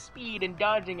good speed and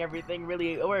dodging everything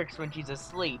really works when she's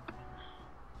asleep.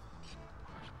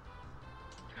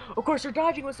 Of course, her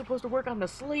dodging was supposed to work on the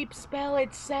sleep spell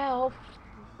itself,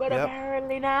 but Yep.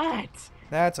 apparently not.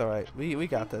 That's alright. We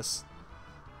got this.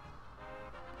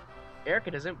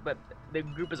 Eirika doesn't, but the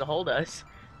group as a whole does.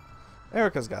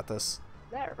 Eirika's got this.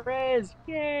 That res!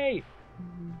 Yay!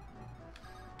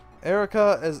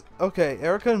 Eirika is... Okay,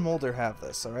 Eirika and Mulder have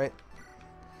this, alright?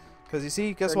 Because you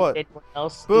see, guess what?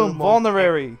 Else Boom,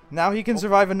 vulnerary. Now he can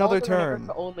survive another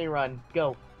turn. Only run.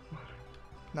 Go.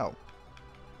 No.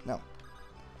 No.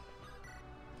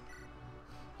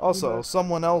 Also,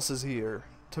 someone else is here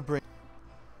to bring...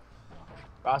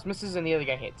 Ross misses and the other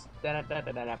guy hits.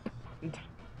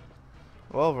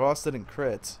 Well, Ross didn't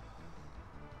crit.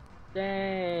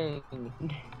 Dang.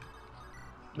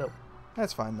 Nope.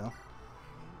 That's fine, though.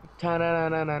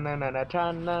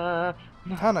 Ta-na-na-na-na-na-na-na.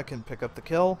 Tana can pick up the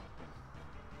kill.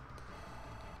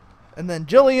 And then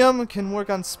Gilliam can work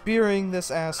on spearing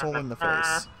this asshole in the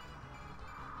face.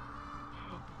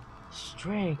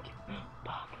 Strength.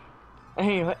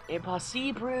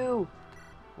 Impossible.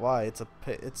 Why? It's...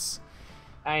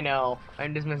 I know.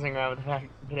 I'm just messing around with the fact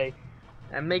today.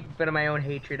 I'm making fun of my own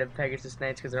hatred of Pegasus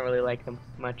Knights because I don't really like them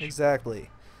much. Exactly.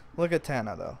 Look at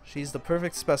Tana, though. She's the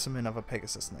perfect specimen of a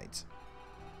Pegasus Knight.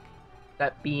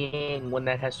 That being one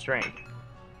that has strength.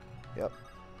 Yep.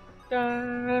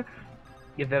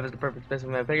 If that was the perfect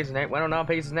specimen of Pegasus Knight, why don't all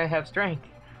Pegasus Knight have strength?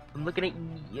 I'm looking at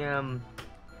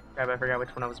crap, I forgot which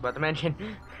one I was about to mention.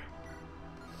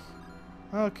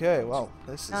 Okay, well,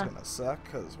 this is gonna suck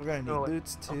because we're gonna need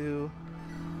boots to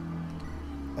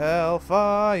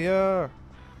Hellfire.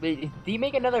 Wait, did he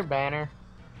make another banner?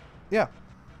 Yeah.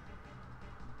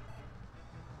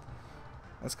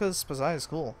 That's because Spazai is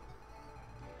cool.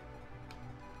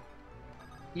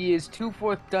 He is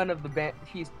 2/4 done of the ban.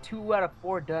 He's 2 out of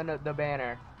 4 done of the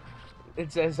banner.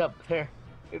 It says up there.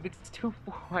 If it's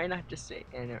 2/4, why not just say?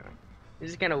 Anyway,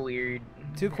 this is kind of weird.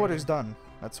 2/4 done.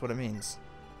 That's what it means.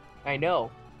 I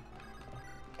know.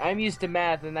 I'm used to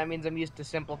math, and that means I'm used to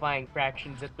simplifying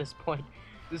fractions at this point.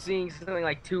 So seeing something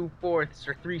like 2/4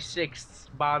 or 3/6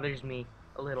 bothers me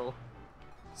a little.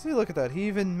 See, look at that. He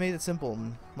even made it simple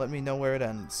and let me know where it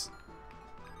ends.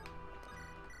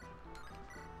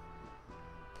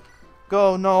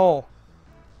 Go, Noel.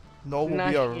 Noel will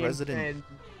be our resident.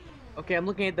 Okay, I'm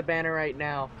looking at the banner right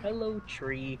now. Hello,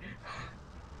 tree.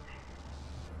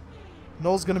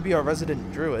 Noel's gonna be our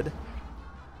resident druid.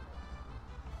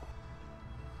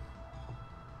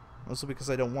 Also because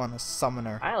I don't want a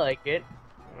summoner. I like it.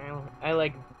 I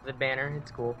like the banner.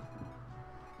 It's cool.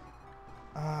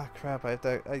 Ah, crap. I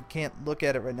can't look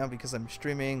at it right now because I'm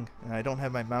streaming and I don't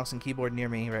have my mouse and keyboard near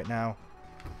me right now.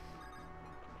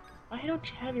 Why don't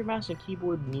you have your mouse and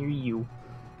keyboard near you?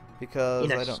 Because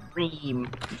in a I don't stream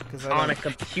because on a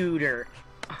computer.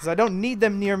 Because I don't need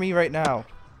them near me right now.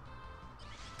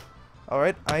 All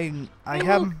right, I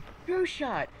have. True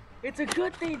shot. It's a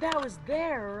good thing that was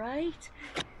there, right?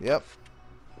 Yep.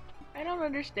 I don't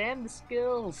understand the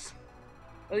skills.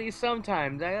 At least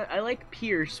sometimes. I like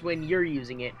Pierce when you're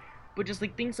using it, but just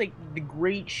like things like the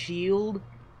Great Shield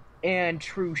and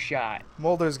True Shot.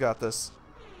 Mulder's got this.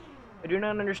 I do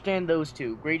not understand those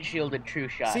two, Great Shield and True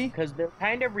Shot, See? because they're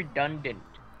kind of redundant.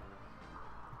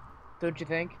 Don't you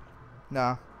think?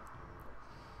 Nah.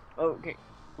 Okay.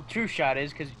 Well, True Shot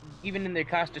is, because even in their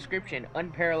cost description,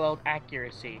 unparalleled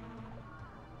accuracy.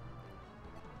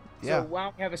 Yeah. So why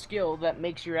don't you have a skill that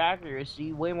makes your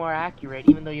accuracy way more accurate,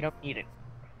 even though you don't need it?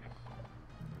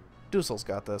 Dussel's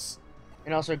got this.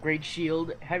 And also, Great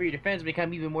Shield, have your defense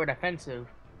become even more defensive,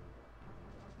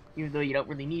 even though you don't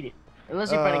really need it.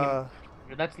 Unless you're fighting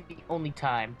him. That's the only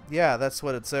time. Yeah, that's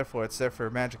what it's there for. It's there for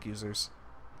magic users.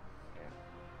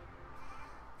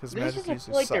 Because magic users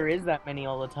feel like suck. there is that many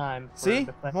all the time. See?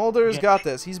 Mulder's got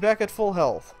this. He's back at full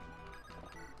health.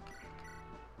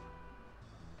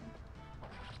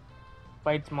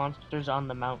 Fights monsters on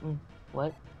the mountain.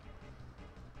 What?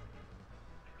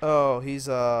 Oh, he's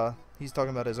talking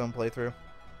about his own playthrough.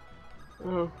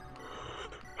 Oh.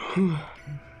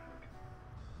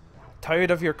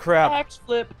 Tired of your crap. Axe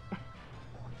flip.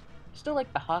 still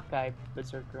like the Hawkeye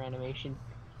Berserker animation.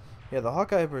 Yeah, the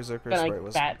Hawkeye Berserker Kinda sprite like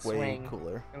was bat way swing.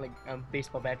 cooler. Or like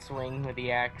baseball bat swing with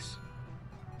the axe.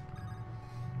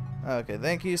 Okay,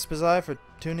 thank you, Spazai, for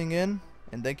tuning in,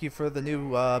 and thank you for the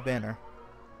new banner.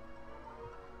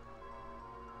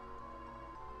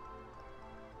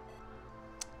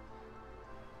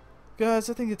 Guys,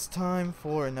 I think it's time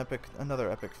for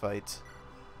another epic fight.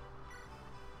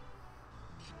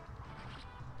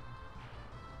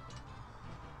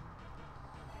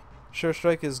 Sure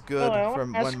Strike is good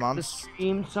from when Mom's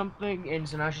streamed something in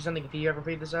Sanashi something. If you ever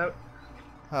figured this out,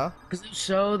 huh? Because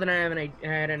so then I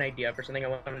had an idea for something I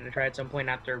wanted to try at some point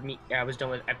after I was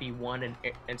done with FE1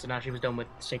 and Sanashi was done with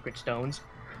Sacred Stones.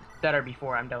 That or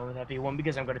before I'm done with FE1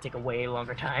 because I'm going to take a way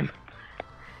longer time.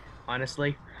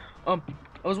 Honestly, I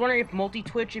was wondering if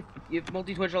multi-Twitch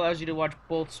allows you to watch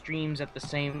both streams at the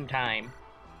same time,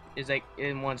 is like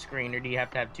in one screen, or do you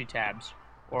have to have two tabs,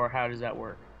 or how does that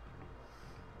work?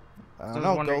 I don't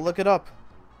know. Go look it up.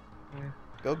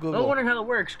 Go Google. I was wondering how it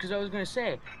works because I was going to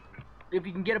say, if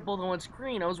you can get it both on one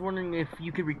screen, I was wondering if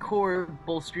you could record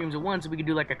both streams at once, so we could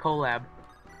do like a collab.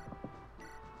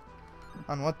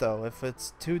 On what though? If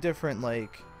it's two different,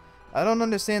 like, I don't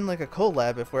understand like a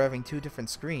collab if we're having two different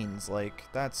screens. Like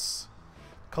that's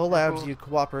collabs. You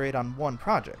cooperate on one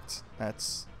project.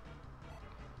 That's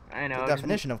I know the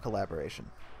definition of collaboration.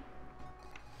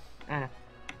 I know.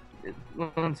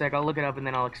 One sec, I'll look it up and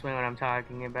then I'll explain what I'm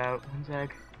talking about. One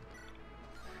sec.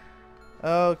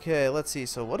 Okay, let's see.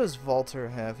 So what does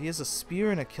Valter have? He has a spear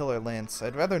and a killer lance.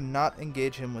 I'd rather not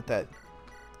engage him with that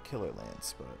killer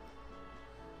lance, but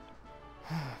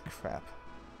crap.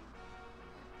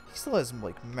 He still has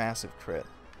like massive crit.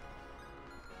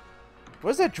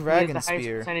 Where's that dragon spear?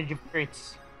 Highest percentage of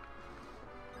crits.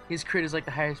 His crit is like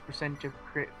the highest percentage of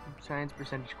crit. Science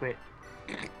percentage crit.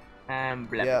 Blah,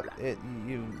 yeah, blah, blah.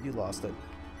 You lost it.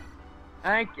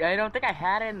 I don't think I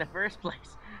had it in the first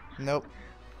place. Nope.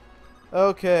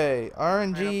 Okay,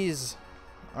 RNGs.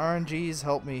 RNGs,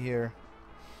 help me here.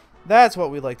 That's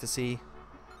what we like to see.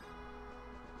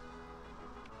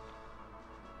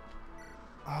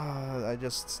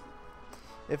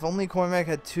 If only Cormag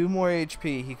had 2 more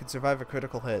HP, he could survive a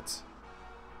critical hit.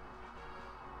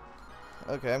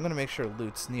 Okay, I'm gonna make sure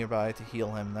Loot's nearby to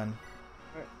heal him then.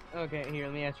 Okay, here,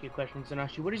 let me ask you a question,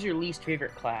 Sanashi. What is your least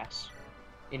favorite class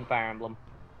in Fire Emblem?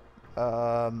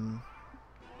 Not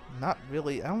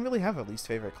really. I don't really have a least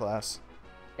favorite class.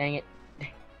 Dang it.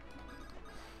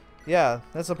 Yeah,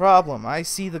 that's a problem. I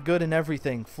see the good in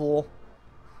everything, fool.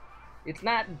 It's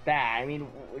not that. I mean,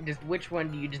 just which one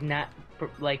do you just not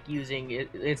like using?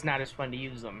 It's not as fun to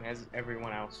use them as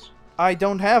everyone else. I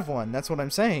don't have one. That's what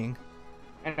I'm saying.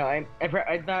 I know. I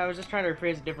was just trying to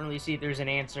rephrase it differently, see if there's an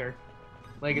answer.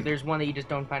 Like, if there's one that you just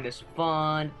don't find as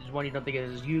fun, if there's one you don't think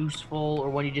is useful,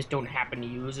 or one you just don't happen to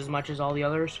use as much as all the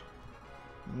others.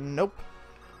 Nope.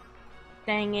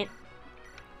 Dang it.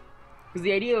 Because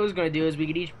the idea I was going to do is we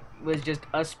could each was just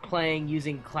us playing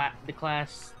using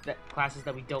classes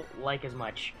that we don't like as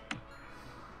much.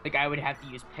 Like, I would have to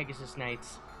use Pegasus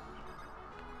Knights.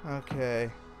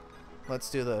 Okay. Let's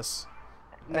do this.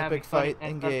 That'd Epic fight,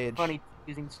 engage. Funny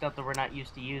using stuff that we're not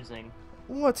used to using.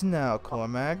 What now,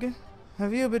 Cormag?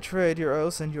 Have you betrayed your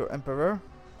oath and your emperor?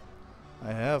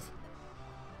 I have.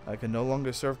 I can no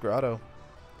longer serve Grotto.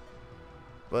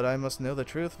 But I must know the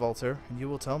truth, Valter, and you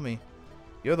will tell me.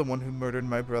 You're the one who murdered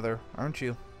my brother, aren't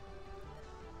you?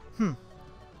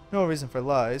 No reason for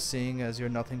lies, seeing as you're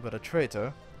nothing but a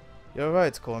traitor. You're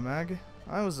right, Cormag.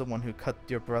 I was the one who cut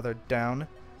your brother down.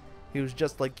 He was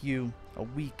just like you, a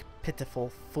weak,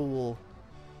 pitiful fool.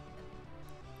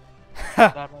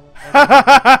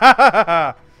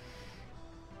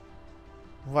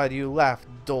 Why do you laugh,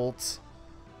 dolt?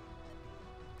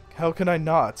 How can I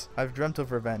not? I've dreamt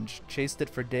of revenge, chased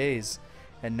it for days,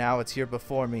 and now it's here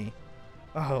before me.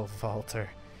 Oh, Valter,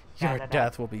 your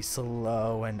death will be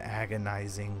slow and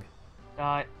agonizing.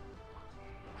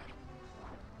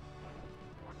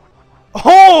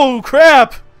 Oh,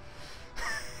 crap!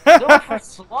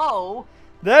 Slow?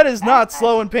 That is not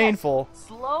slow and painful.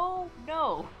 Slow?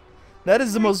 No. That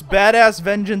is the most badass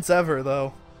vengeance ever,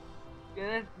 though.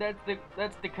 Yeah,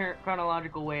 that's the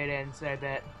chronological way it ends, I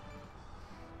bet.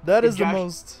 That is the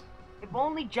most... If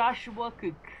only Joshua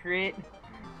could crit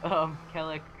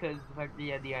Caellach, because he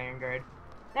had the Iron Guard.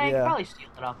 Nah, you could probably steal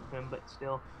it off of him, but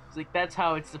still. It's like, that's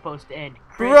how it's supposed to end.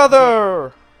 Crit,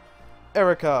 Brother!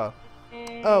 Eirika.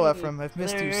 Oh, Ephraim, I've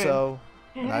missed you so.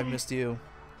 And I've missed you.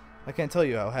 I can't tell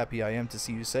you how happy I am to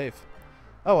see you safe.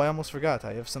 Oh, I almost forgot.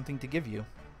 I have something to give you.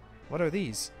 What are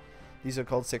these? These are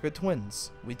called Sacred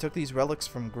Twins. We took these relics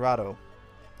from Grotto.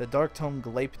 The Dark Tome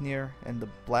Gleipnir and the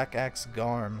Black Axe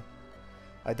Garm.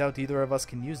 I doubt either of us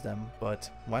can use them, but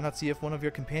why not see if one of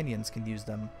your companions can use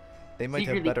them? They might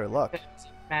have better luck.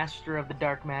 Master of the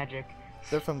dark magic.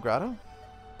 They're from Grotto?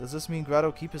 Does this mean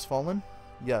Grotto Keep is fallen?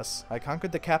 Yes, I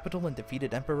conquered the capital and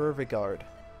defeated Emperor Vigard.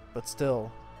 But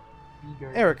still...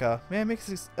 Eirika, may I make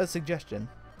a suggestion?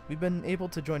 We've been able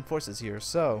to join forces here,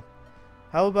 so...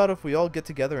 how about if we all get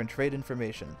together and trade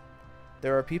information?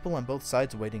 There are people on both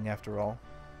sides waiting, after all.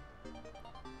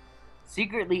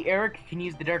 Secretly, Eirika can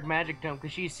use the dark magic tome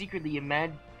because she's secretly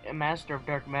a master of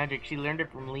dark magic. She learned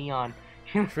it from Leon.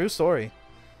 True story.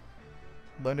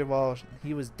 Learned it while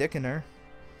he was dicking her.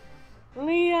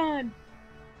 Leon!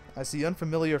 I see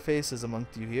unfamiliar faces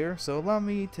amongst you here, so allow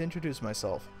me to introduce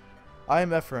myself. I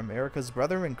am Ephraim, Eirika's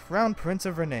brother and Crown Prince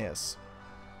of Rheneas.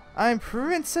 I am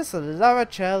Princess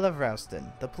Larachel of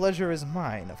Rouston. The pleasure is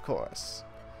mine, of course.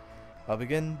 I'll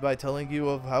begin by telling you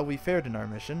of how we fared in our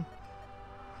mission.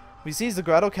 We seized the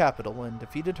Grotto capital and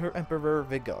defeated her Emperor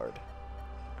Vigard.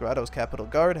 Grotto's capital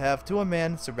guard have, to a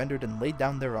man, surrendered and laid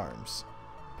down their arms.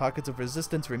 Pockets of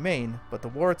resistance remain, but the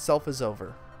war itself is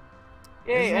over.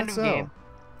 Yay, end of game.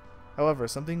 However,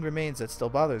 something remains that still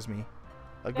bothers me.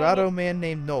 A Grotto man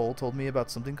named Noel told me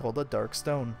about something called a Dark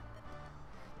Stone.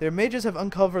 Their mages have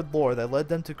uncovered lore that led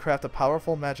them to craft a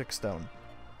powerful magic stone.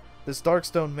 This Dark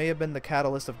Stone may have been the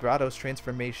catalyst of Grotto's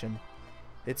transformation.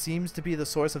 It seems to be the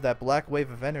source of that black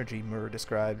wave of energy Mur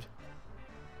described.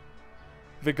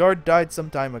 Vigard died some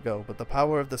time ago, but the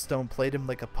power of the stone played him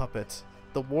like a puppet.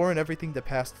 The war and everything that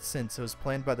passed since was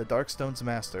planned by the Dark Stone's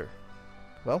master.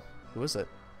 Well, who is it?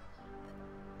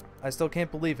 I still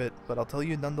can't believe it, but I'll tell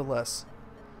you nonetheless.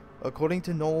 According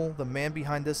to Noel, the man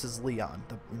behind this is Leon,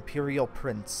 the Imperial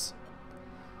Prince.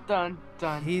 Dun,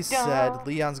 dun, He said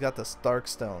Leon's got the Dark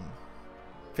Stone.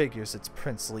 Figures it's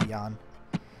Prince Leon.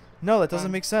 No, that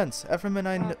doesn't make sense. Ephraim and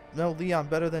I know Leon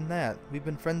better than that. We've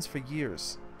been friends for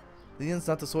years. Leon's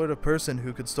not the sort of person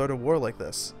who could start a war like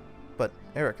this. But,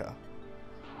 Eirika.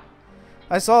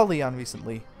 I saw Leon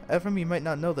recently. Ephraim, you might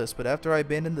not know this, but after I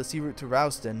abandoned the sea route to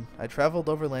Rouston, I traveled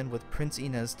overland with Prince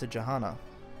Inez to Johanna.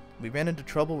 We ran into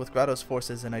trouble with Grotto's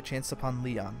forces and I chanced upon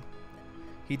Leon.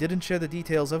 He didn't share the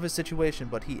details of his situation,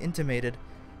 but he intimated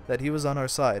that he was on our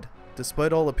side.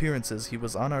 Despite all appearances, he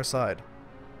was on our side.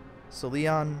 So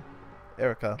Leon...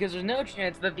 Eirika. Because there's no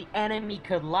chance that the enemy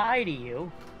could lie to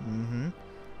you. Mm-hmm.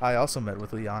 I also met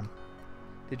with Leon.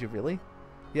 Did you really?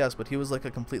 Yes, but he was like a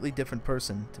completely different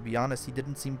person. To be honest, he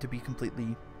didn't seem to be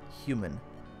completely human.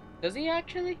 Does he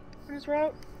actually? On his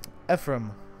route?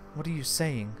 Ephraim, what are you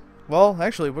saying? Well,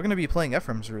 actually, we're going to be playing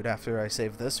Ephraim's route after I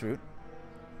save this route.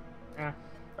 Are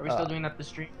we still doing that the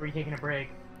stream, or are we taking a break?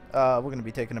 We're going to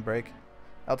be taking a break.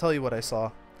 I'll tell you what I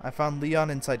saw. I found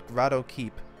Leon inside Grotto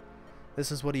Keep.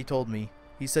 This is what he told me.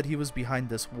 He said he was behind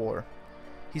this war.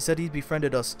 He said he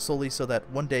befriended us solely so that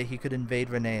one day he could invade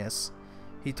Rheneas.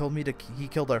 He told me he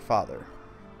killed our father.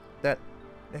 I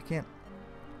can't...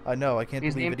 I know, I can't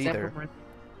believe it either.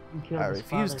 I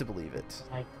refuse to believe it.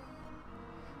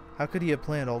 How could he have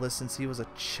planned all this since he was a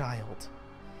child?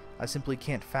 I simply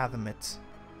can't fathom it.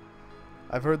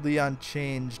 I've heard Leon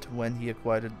changed when he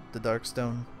acquired the Dark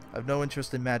Stone. I've no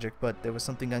interest in magic, but there was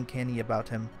something uncanny about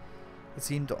him. It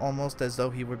seemed almost as though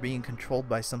he were being controlled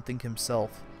by something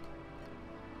himself.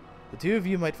 The two of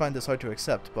you might find this hard to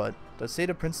accept, but the state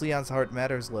of Prince Leon's heart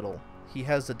matters little. He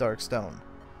has the Dark Stone.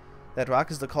 That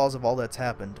rock is the cause of all that's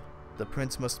happened. The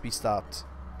prince must be stopped.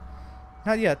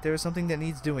 Not yet, there is something that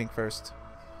needs doing first.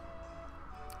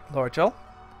 Larachel?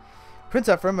 Prince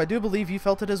Ephraim, I do believe you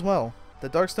felt it as well. The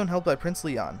Darkstone held by Prince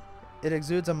Leon. It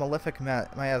exudes a malefic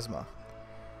miasma.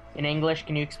 In English,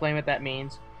 can you explain what that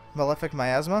means? Malefic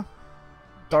miasma?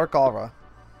 Dark aura.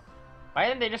 Why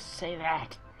didn't they just say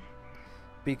that?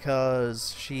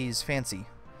 Because she's fancy.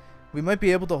 We might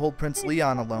be able to hold Prince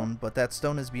Leon alone, but that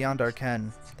stone is beyond our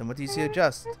ken. Then what do you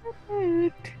suggest?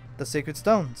 The Sacred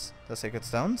Stones. The Sacred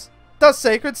Stones? The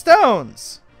Sacred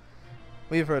Stones!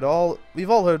 We've all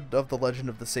heard of the legend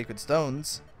of the Sacred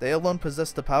Stones. They alone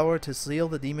possess the power to seal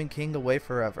the Demon King away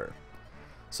forever.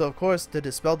 So of course, to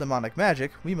dispel demonic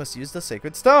magic, we must use the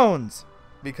Sacred Stones!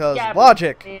 Because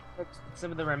logic!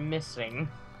 Some of them are missing.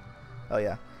 Oh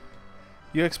yeah.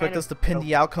 You expect us to pin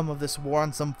the outcome of this war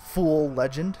on some fool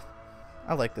legend?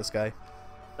 I like this guy.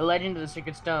 The legend of the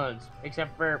Sacred Stones.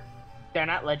 Except for, they're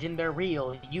not legend, they're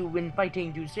real. You've been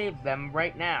fighting to save them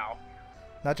right now.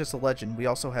 Not just a legend, we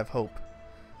also have hope.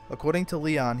 According to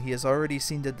Leon, he has already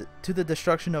seen to the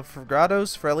destruction of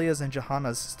Grotto's, Frelia's, and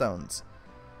Johanna's stones.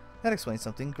 That explains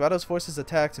something. Grotto's forces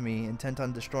attacked me, intent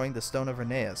on destroying the Stone of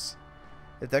Rheneas.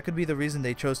 If that could be the reason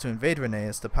they chose to invade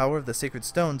Rheneas, the power of the Sacred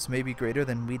Stones may be greater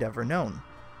than we'd ever known.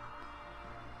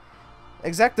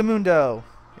 Exactamundo!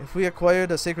 If we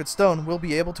acquired a sacred stone, we'll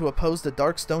be able to oppose the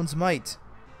dark stone's might.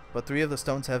 But 3 of the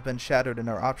stones have been shattered and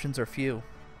our options are few.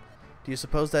 Do you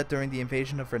suppose that during the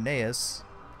invasion of Rheneas...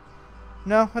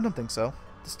 No, I don't think so.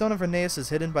 The stone of Rheneas is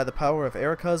hidden by the power of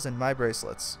Eirika's and my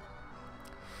bracelets.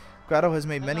 Grotto has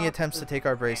made many attempts to take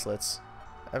our bracelets.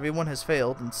 Everyone has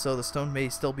failed, and so the stone may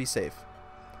still be safe.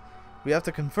 We have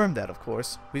to confirm that, of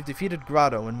course. We've defeated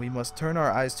Grotto, and we must turn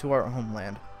our eyes to our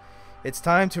homeland. It's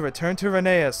time to return to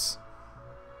Rheneas.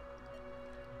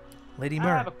 Lady Myr.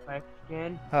 I have a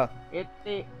question. Huh.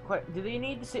 Do they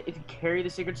need to carry the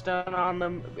secret stone on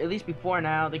them? At least before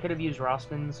now, they could have used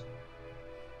Ralston's.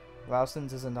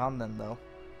 Ralston's isn't on them, though.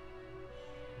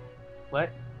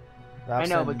 What? I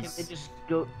know, but can they just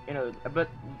go, but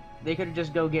they could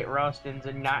just go get Ralston's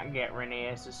and not get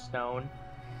Rheneas' stone.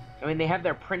 I mean, they have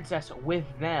their princess with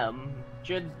them.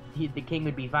 The king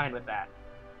would be fine with that.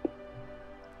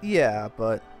 Yeah,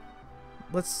 but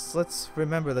let's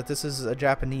remember that this is a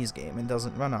Japanese game and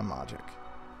doesn't run on logic.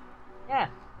 Yeah.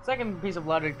 Second piece of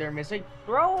logic they're missing.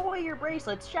 Throw away your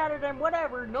bracelets, shatter them,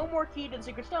 whatever. No more key to the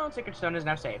secret stone. Secret stone is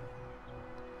now safe.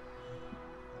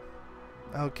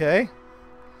 Okay.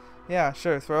 Yeah,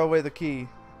 sure. Throw away the key.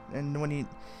 And when you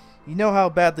know how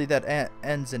badly that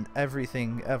ends in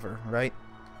everything ever, right?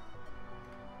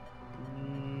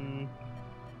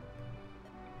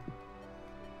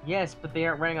 Yes, but they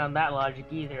aren't running on that logic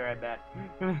either, I bet.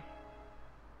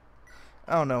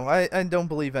 I don't know. I don't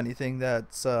believe anything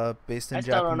that's based in Japanese. I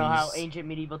still don't know how ancient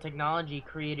medieval technology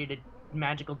created a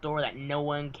magical door that no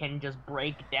one can just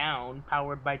break down,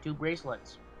 powered by 2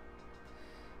 bracelets.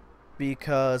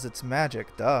 Because it's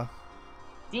magic, duh.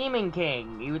 Demon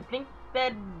King. You would think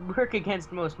that'd work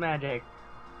against most magic,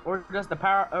 or just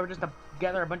to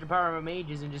gather a bunch of power of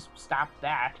mages and just stop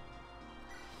that.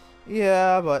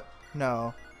 Yeah, but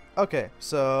no. Okay,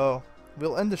 so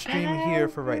we'll end the stream here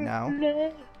for right now.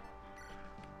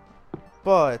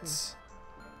 But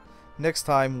next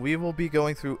time we will be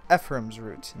going through Ephraim's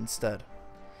route instead.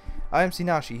 I am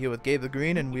Sinashi here with Gabe the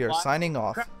Green, and we are signing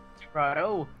off.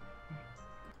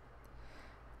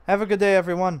 Have a good day,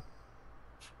 everyone.